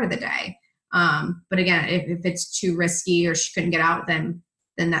for part of the day. But again, if it's too risky or she couldn't get out, then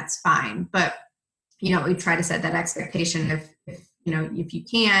that's fine. But, we try to set that expectation. If you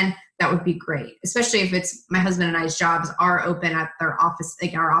can, that would be great. Especially if it's my husband and I's jobs are open at their office,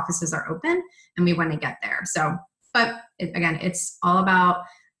 like our offices are open and we want to get there. So, but again, it's all about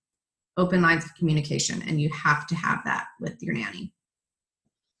open lines of communication, and you have to have that with your nanny.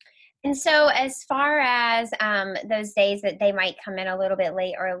 And so as far as those days that they might come in a little bit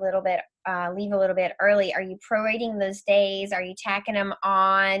late or a little bit leave a little bit early, are you prorating those days? Are you tacking them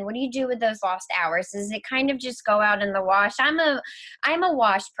on? What do you do with those lost hours? Does it kind of just go out in the wash? I'm a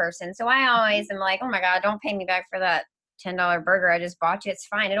wash person, so I always am like, oh my God, don't pay me back for that $10 burger I just bought you. It's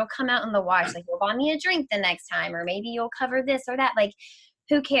fine. It'll come out in the wash. Like, you'll buy me a drink the next time, or maybe you'll cover this or that. Like,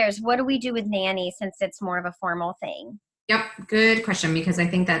 who cares? What do we do with nanny since it's more of a formal thing? Yep. Good question, because I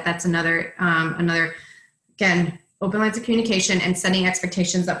think that's another, again, open lines of communication and setting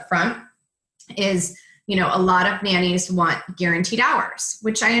expectations up front is, a lot of nannies want guaranteed hours,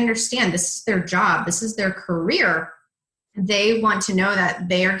 which I understand. This is their job. This is their career. They want to know that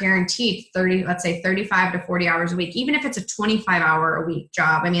they are guaranteed 35 to 40 hours a week, even if it's a 25-hour a week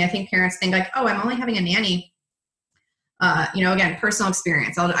job. I mean, I think parents think like, oh, I'm only having a nanny. Again, personal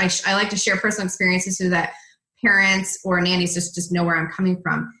experience. I like to share personal experiences so that parents or nannies just know where I'm coming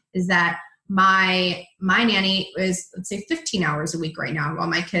from. Is that my nanny is, let's say, 15 hours a week right now while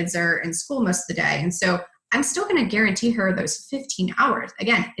my kids are in school most of the day. And so I'm still going to guarantee her those 15 hours.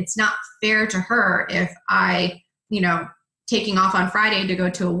 Again, it's not fair to her if I, taking off on Friday to go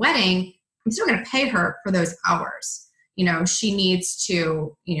to a wedding, I'm still going to pay her for those hours. She needs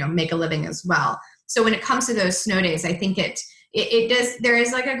to, make a living as well. So when it comes to those snow days, I think it does, there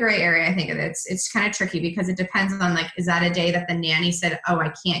is like a gray area. I think it's kind of tricky because it depends on like, is that a day that the nanny said, oh,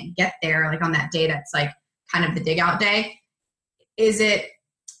 I can't get there, like on that day that's like kind of the dig out day? Is it,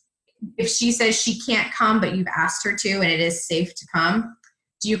 if she says she can't come, but you've asked her to, and it is safe to come,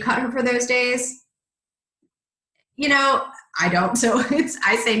 do you cut her for those days? I don't. So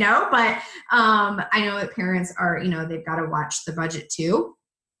I say no, but I know that parents are, they've got to watch the budget too.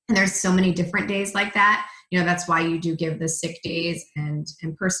 And there's so many different days like that. That's why you do give the sick days and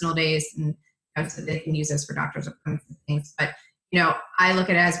personal days, and so they can use those for doctor's appointments and things. But, I look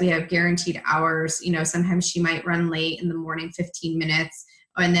at it as we have guaranteed hours. Sometimes she might run late in the morning, 15 minutes,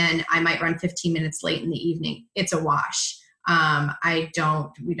 and then I might run 15 minutes late in the evening. It's a wash. I'm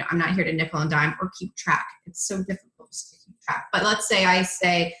not here to nickel and dime or keep track. It's so difficult to keep track. But let's say I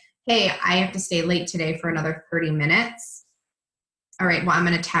say, hey, I have to stay late today for another 30 minutes. All right, well, I'm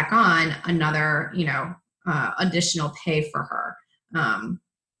going to tack on another, additional pay for her. And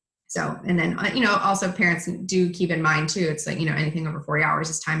then, also parents do keep in mind too, it's like, anything over 40 hours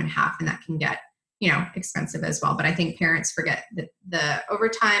is time and a half, and that can get, expensive as well. But I think parents forget the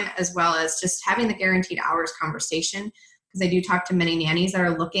overtime, as well as just having the guaranteed hours conversation. Because I do talk to many nannies that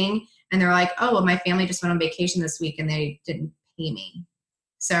are looking and they're like, oh, well, my family just went on vacation this week and they didn't pay me.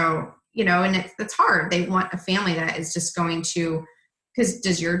 So, and it's hard. They want a family that is just going to, because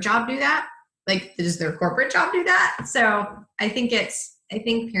does your job do that? Like, does their corporate job do that? So I think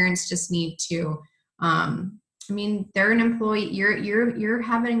parents just need to, they're an employee. You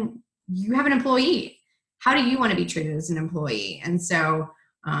have an employee. How do you want to be treated as an employee? And so,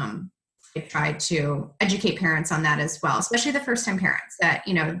 I try to educate parents on that as well, especially the first-time parents that,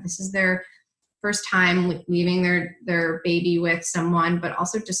 this is their first time leaving their baby with someone, but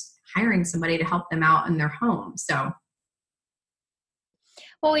also just hiring somebody to help them out in their home. So.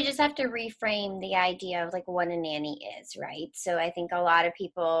 Well, we just have to reframe the idea of like what a nanny is, right? So I think a lot of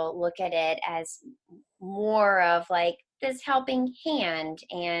people look at it as more of like this helping hand,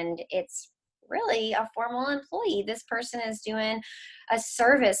 and it's really a formal employee. This person is doing a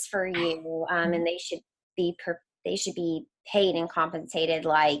service for you, and they should be paid and compensated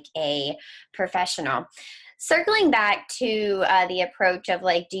like a professional. Circling back to the approach of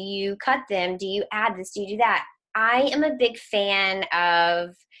like, do you cut them? Do you add this? Do you do that? I am a big fan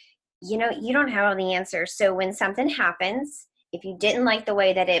of, you don't have all the answers. So when something happens if you didn't like the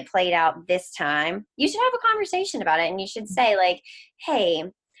way that it played out this time, you should have a conversation about it. And you should say like, hey,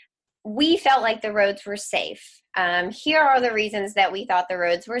 we felt like the roads were safe. Here are the reasons that we thought the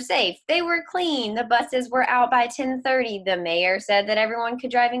roads were safe. They were clean. The buses were out by 10:30. The mayor said that everyone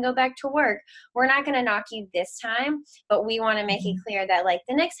could drive and go back to work. We're not going to knock you this time, but we want to make it clear that like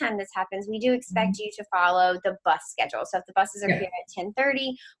the next time this happens, we do expect you to follow the bus schedule. So if the buses are here at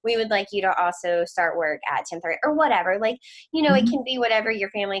 10:30, we would like you to also start work at 10:30 or whatever. Like, you know, it can be whatever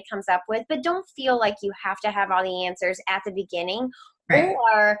your family comes up with, but don't feel like you have to have all the answers at the beginning. Right.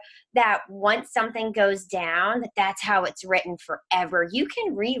 Or that once something goes down, that's how it's written forever. You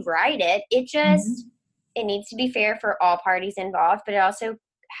can rewrite it. It just, it needs to be fair for all parties involved, but it also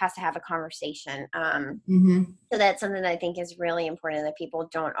has to have a conversation. So that's something that I think is really important that people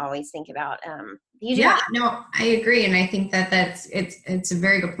don't always think about. No, I agree. And I think that it's a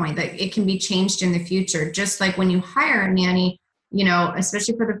very good point that it can be changed in the future. Just like when you hire a nanny, you know,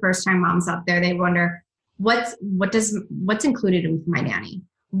 especially for the first time moms out there, they wonder, what's included in my nanny?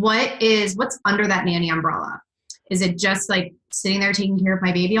 What's under that nanny umbrella? Is it just like sitting there taking care of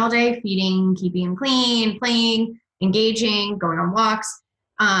my baby all day, feeding, keeping him clean, playing, engaging, going on walks?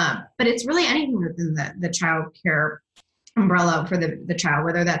 But it's really anything within the child care umbrella for the child,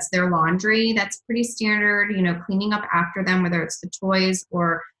 whether that's their laundry, that's pretty standard, you know, cleaning up after them, whether it's the toys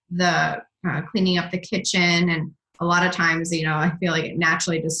or the cleaning up the kitchen. And a lot of times, you know, I feel like it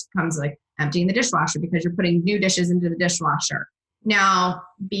naturally just comes like emptying the dishwasher because you're putting new dishes into the dishwasher. Now,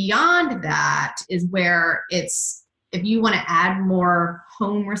 beyond that is where it's, if you want to add more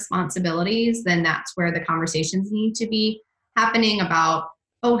home responsibilities, then that's where the conversations need to be happening about,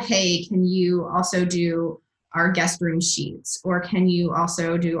 oh, hey, can you also do our guest room sheets? Or can you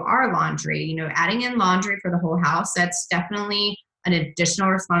also do our laundry? You know, adding in laundry for the whole house, that's definitely an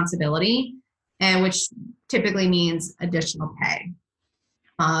additional responsibility, and which typically means additional pay.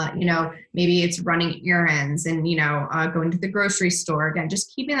 You know, maybe it's running errands and, you know, going to the grocery store. Again,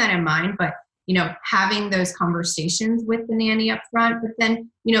 just keeping that in mind, but, you know, having those conversations with the nanny up front. But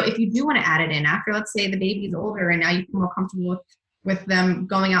then, you know, if you do want to add it in after, let's say the baby's older and now you feel more comfortable with them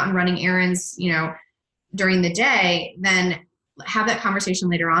going out and running errands, you know, during the day, then have that conversation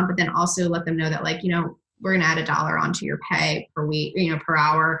later on, but then also let them know that, like, you know, we're going to add $1 onto your pay per week, you know, per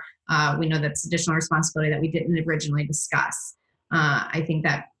hour. We know that's additional responsibility that we didn't originally discuss. I think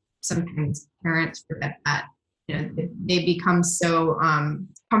that sometimes parents forget that, you know, they become so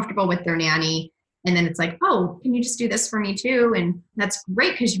comfortable with their nanny, and then it's like, oh, can you just do this for me too? And that's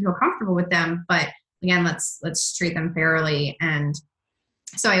great because you feel comfortable with them. But again, let's treat them fairly. And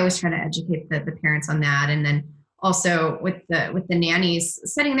so I always try to educate the parents on that. And then also with the nannies,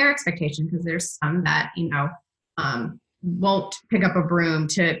 setting their expectation, because there's some that, you know, won't pick up a broom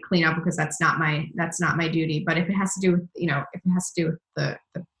to clean up because that's not my duty. But if it has to do with, you know, if it has to do with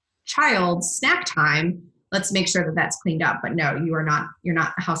the child's snack time, let's make sure that that's cleaned up. But no, you're not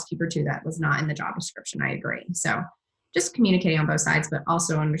a housekeeper too. That was not in the job description. I agree. So just communicating on both sides, but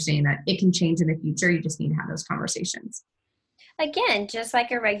also understanding that it can change in the future. You just need to have those conversations. Again, just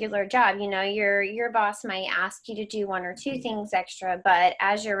like a regular job, you know, your boss might ask you to do 1 or 2 things extra, but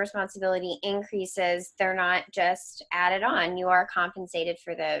as your responsibility increases, they're not just added on. You are compensated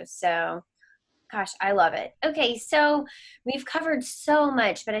for those. So, gosh, I love it. Okay, so we've covered so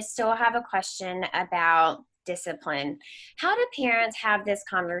much, but I still have a question about discipline. How do parents have this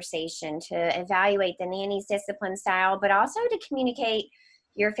conversation to evaluate the nanny's discipline style, but also to communicate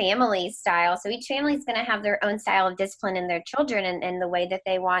your family's style? So each family is going to have their own style of discipline in their children and the way that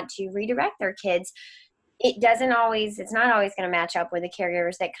they want to redirect their kids. It's not always going to match up with the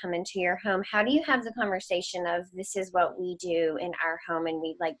caregivers that come into your home. How do you have the conversation of, this is what we do in our home and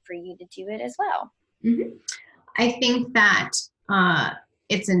we'd like for you to do it as well? Mm-hmm. I think that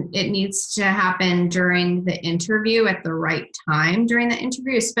it needs to happen during the interview at the right time during the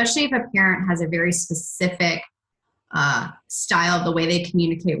interview, especially if a parent has a very specific style of the way they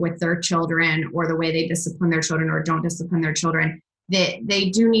communicate with their children or the way they discipline their children or don't discipline their children.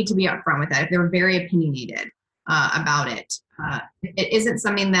 They do need to be upfront with that if they're very opinionated about it. It isn't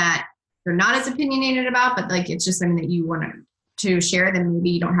something that you're not as opinionated about, but like it's just something that you want to share, then maybe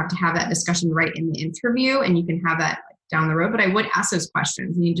you don't have to have that discussion right in the interview and you can have that down the road. But I would ask those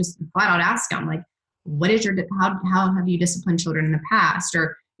questions and you just flat out ask them, like, what is how have you disciplined children in the past?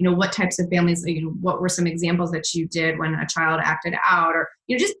 Or, you know, what types of families, you know, what were some examples that you did when a child acted out? Or,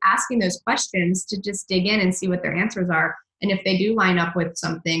 you know, just asking those questions to just dig in and see what their answers are. And if they do line up with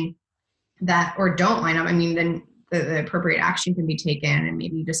something that, or don't line up, I mean, then the appropriate action can be taken. And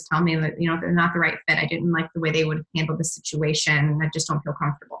maybe you just tell me that, you know, they're not the right fit. I didn't like the way they would handle the situation. I just don't feel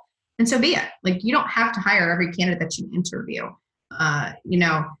comfortable. And so be it. Like, you don't have to hire every candidate that you interview.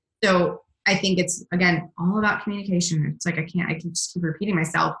 So I think it's, again, all about communication. It's like, I can just keep repeating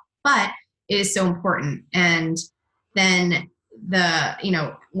myself, but it is so important. And then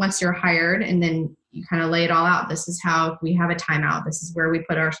once you're hired and then you kind of lay it all out, this is how, if we have a timeout, this is where we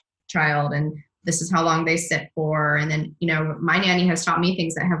put our child, and this is how long they sit for. And then, my nanny has taught me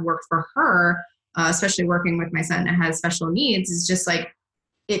things that have worked for her, especially working with my son that has special needs, is just like,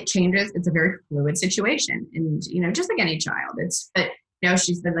 it changes. It's a very fluid situation. And, just like any child, but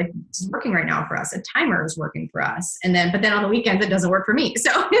she said, like, this is working right now for us. A timer is working for us. But then on the weekends, it doesn't work for me. So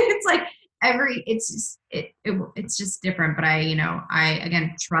it's like it's just different. But I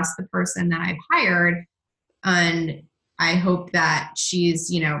again, trust the person that I've hired, and I hope that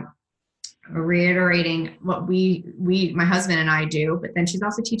she's, reiterating what my husband and I do, but then she's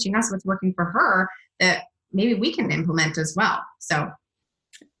also teaching us what's working for her that maybe we can implement as well. So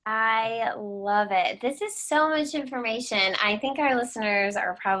I love it. This is so much information. I think our listeners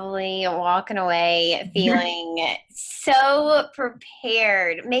are probably walking away feeling so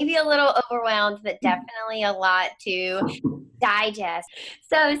prepared, maybe a little overwhelmed, but definitely a lot to digest.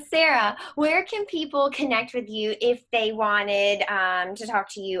 So, Sara, where can people connect with you if they wanted to talk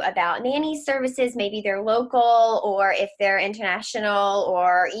to you about nanny services? Maybe they're local, or if they're international,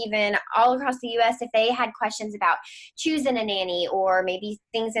 or even all across the U.S. If they had questions about choosing a nanny, or maybe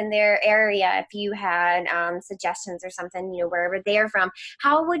things in their area, if you had suggestions or something, wherever they're from,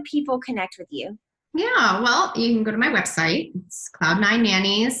 how would people connect with you? Yeah, well, you can go to my website. It's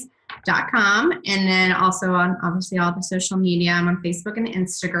cloud9nannies.com. And then also on, obviously, all the social media. I'm on Facebook and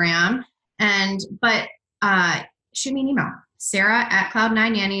Instagram. But shoot me an email,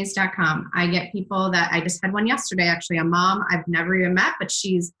 Sara@cloud9nannies.com. I get people that, I just had one yesterday, actually, a mom I've never even met, but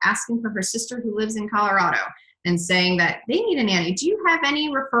she's asking for her sister who lives in Colorado and saying that they need a nanny. Do you have any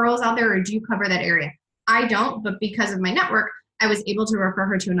referrals out there, or do you cover that area? I don't, but because of my network, I was able to refer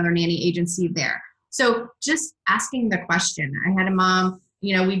her to another nanny agency there. So just asking the question. I had a mom,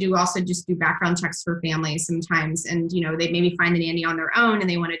 we do also just do background checks for families sometimes. And, they maybe find a nanny on their own and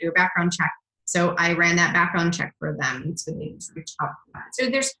they want to do a background check. So I ran that background check for them. So they just reach out for that. So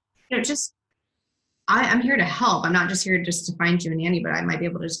there's, I'm here to help. I'm not just here just to find you a nanny, but I might be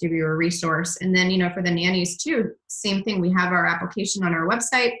able to just give you a resource. And then, for the nannies too, same thing. We have our application on our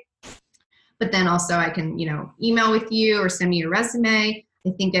website, but then also I can, email with you or send me your resume.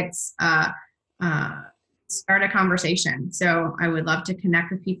 I think it's, start a conversation. So I would love to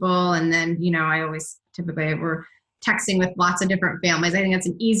connect with people. And then, I always typically, we're texting with lots of different families. I think that's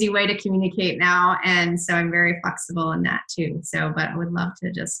an easy way to communicate now. And so I'm very flexible in that too. So, but I would love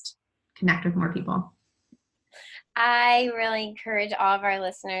to just connect with more people. I really encourage all of our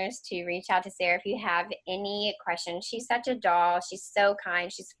listeners to reach out to Sara if you have any questions. She's such a doll. She's so kind.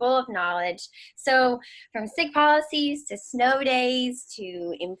 She's full of knowledge. So from sick policies to snow days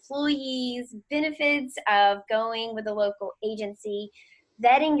to employees, benefits of going with a local agency,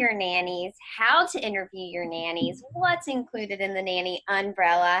 vetting your nannies, how to interview your nannies, what's included in the nanny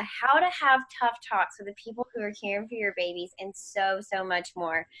umbrella, how to have tough talks with the people who are caring for your babies, and so, so much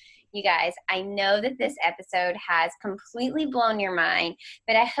more. You guys, I know that this episode has completely blown your mind,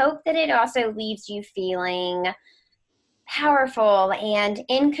 but I hope that it also leaves you feeling powerful and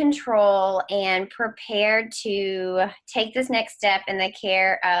in control and prepared to take this next step in the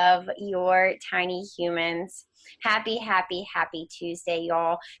care of your tiny humans. Happy, happy, happy Tuesday,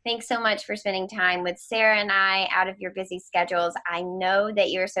 y'all. Thanks so much for spending time with Sara and I out of your busy schedules. I know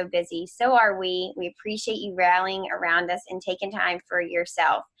that you're so busy. So are we. We appreciate you rallying around us and taking time for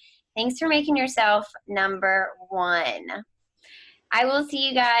yourself. Thanks for making yourself number one. I will see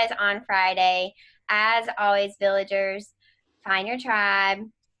you guys on Friday. As always, villagers, find your tribe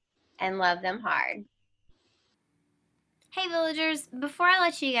and love them hard. Hey villagers, before I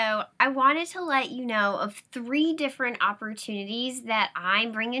let you go, I wanted to let you know of 3 different opportunities that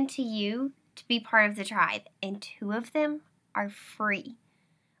I'm bringing to you to be part of the tribe, and 2 of them are free.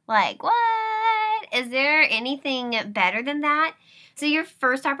 Like, what? Is there anything better than that? So your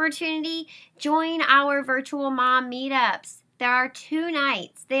first opportunity, join our virtual mom meetups. There are 2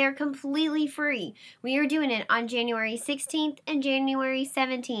 nights. They are completely free. We are doing it on January 16th and January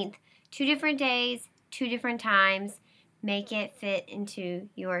 17th. 2 different days, 2 different times. Make it fit into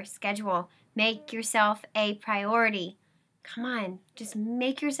your schedule. Make yourself a priority. Come on, just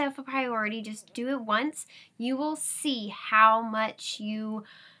make yourself a priority. Just do it once. You will see how much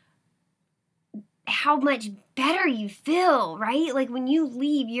better you feel, right? Like when you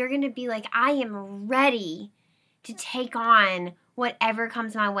leave, you're going to be like, I am ready to take on whatever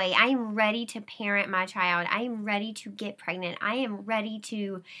comes my way. I am ready to parent my child. I am ready to get pregnant. I am ready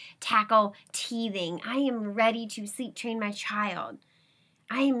to tackle teething. I am ready to sleep train my child.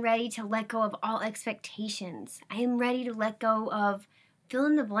 I am ready to let go of all expectations. I am ready to let go of fill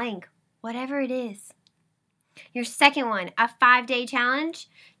in the blank, whatever it is. Your second one, a 5-day challenge,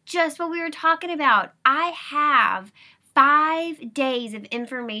 just what we were talking about. I have 5 days of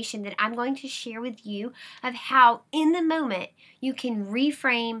information that I'm going to share with you of how in the moment you can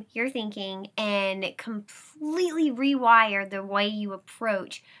reframe your thinking and completely rewire the way you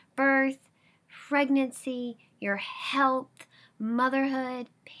approach birth, pregnancy, your health, motherhood,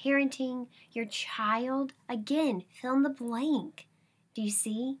 parenting, your child. Again, fill in the blank. Do you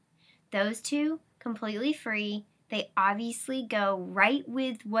see? Those two, completely free. They obviously go right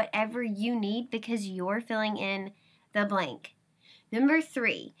with whatever you need because you're filling in the blank. Number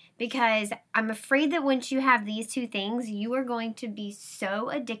 3, because I'm afraid that once you have these two things, you are going to be so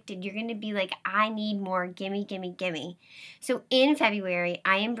addicted. You're going to be like, I need more. Gimme, gimme, gimme. So in February,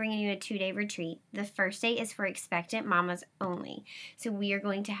 I am bringing you a 2-day retreat. The first day is for expectant mamas only. So we are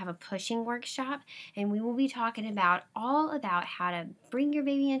going to have a pushing workshop, and we will be talking all about how to bring your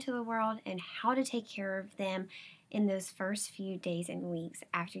baby into the world and how to take care of them in those first few days and weeks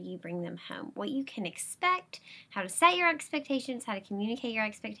after you bring them home. What you can expect, how to set your expectations, how to communicate your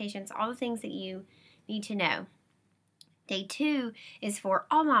expectations, all the things that you need to know. Day 2 is for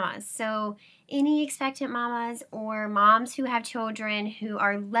all mamas. So any expectant mamas or moms who have children who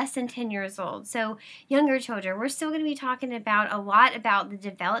are less than 10 years old. So younger children. We're still going to be talking about a lot about the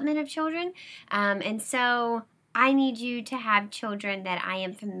development of children. And so I need you to have children that I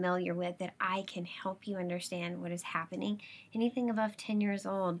am familiar with, that I can help you understand what is happening. Anything above 10 years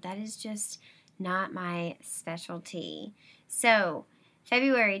old, that is just not my specialty. So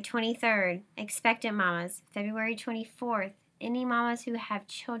February 23rd, expectant mamas. February 24th, any mamas who have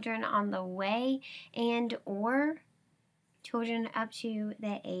children on the way and or children up to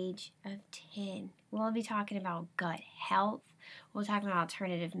the age of 10. We'll be talking about gut health. We'll talk about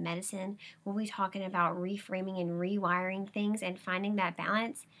alternative medicine. We'll be talking about reframing and rewiring things and finding that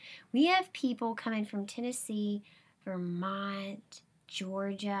balance. We have people coming from Tennessee, Vermont,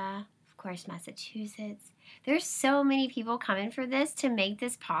 Georgia, of course, Massachusetts. There's so many people coming for this to make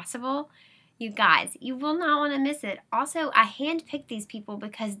this possible. You guys, you will not want to miss it. Also, I handpicked these people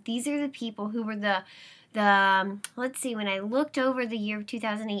because these are the people who were let's see, when I looked over the year of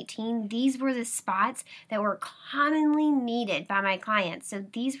 2018, these were the spots that were commonly needed by my clients. So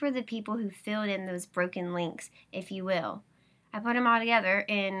these were the people who filled in those broken links, if you will. I put them all together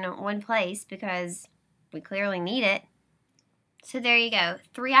in one place because we clearly need it. So there you go.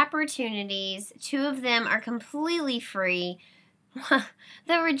 3 opportunities. 2 of them are completely free.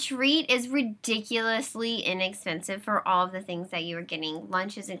 The retreat is ridiculously inexpensive for all of the things that you are getting.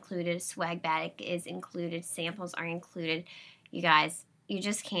 Lunch is included, swag bag is included, samples are included. You guys, you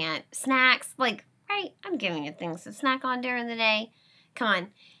just can't. Snacks, right? I'm giving you things to snack on during the day. Come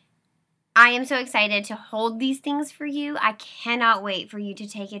on. I am so excited to hold these things for you. I cannot wait for you to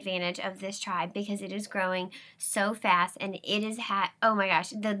take advantage of this tribe because it is growing so fast and it is oh my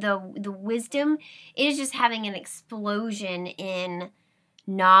gosh, the wisdom, it is just having an explosion in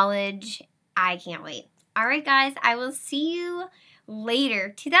knowledge. I can't wait. All right, guys, I will see you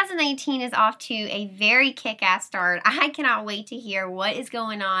later. 2019 is off to a very kick-ass start. I cannot wait to hear what is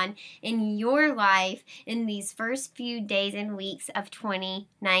going on in your life in these first few days and weeks of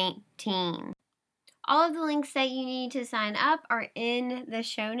 2019. All of the links that you need to sign up are in the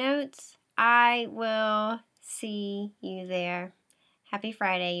show notes. I will see you there. Happy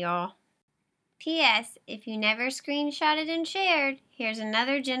Friday, y'all. P.S. If you never screenshotted and shared, here's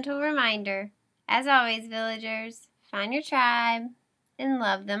another gentle reminder. As always, villagers, find your tribe and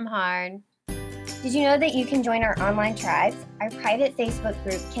love them hard. Did you know that you can join our online tribes? Our private Facebook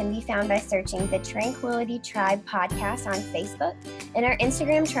group can be found by searching the Tranquility Tribe podcast on Facebook, and our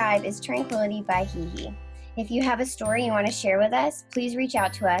Instagram tribe is Tranquility by Hihi. If you have a story you want to share with us, please reach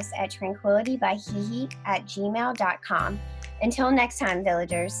out to us at tranquilitybyhihi@gmail.com. Until next time,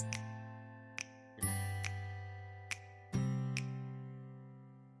 villagers.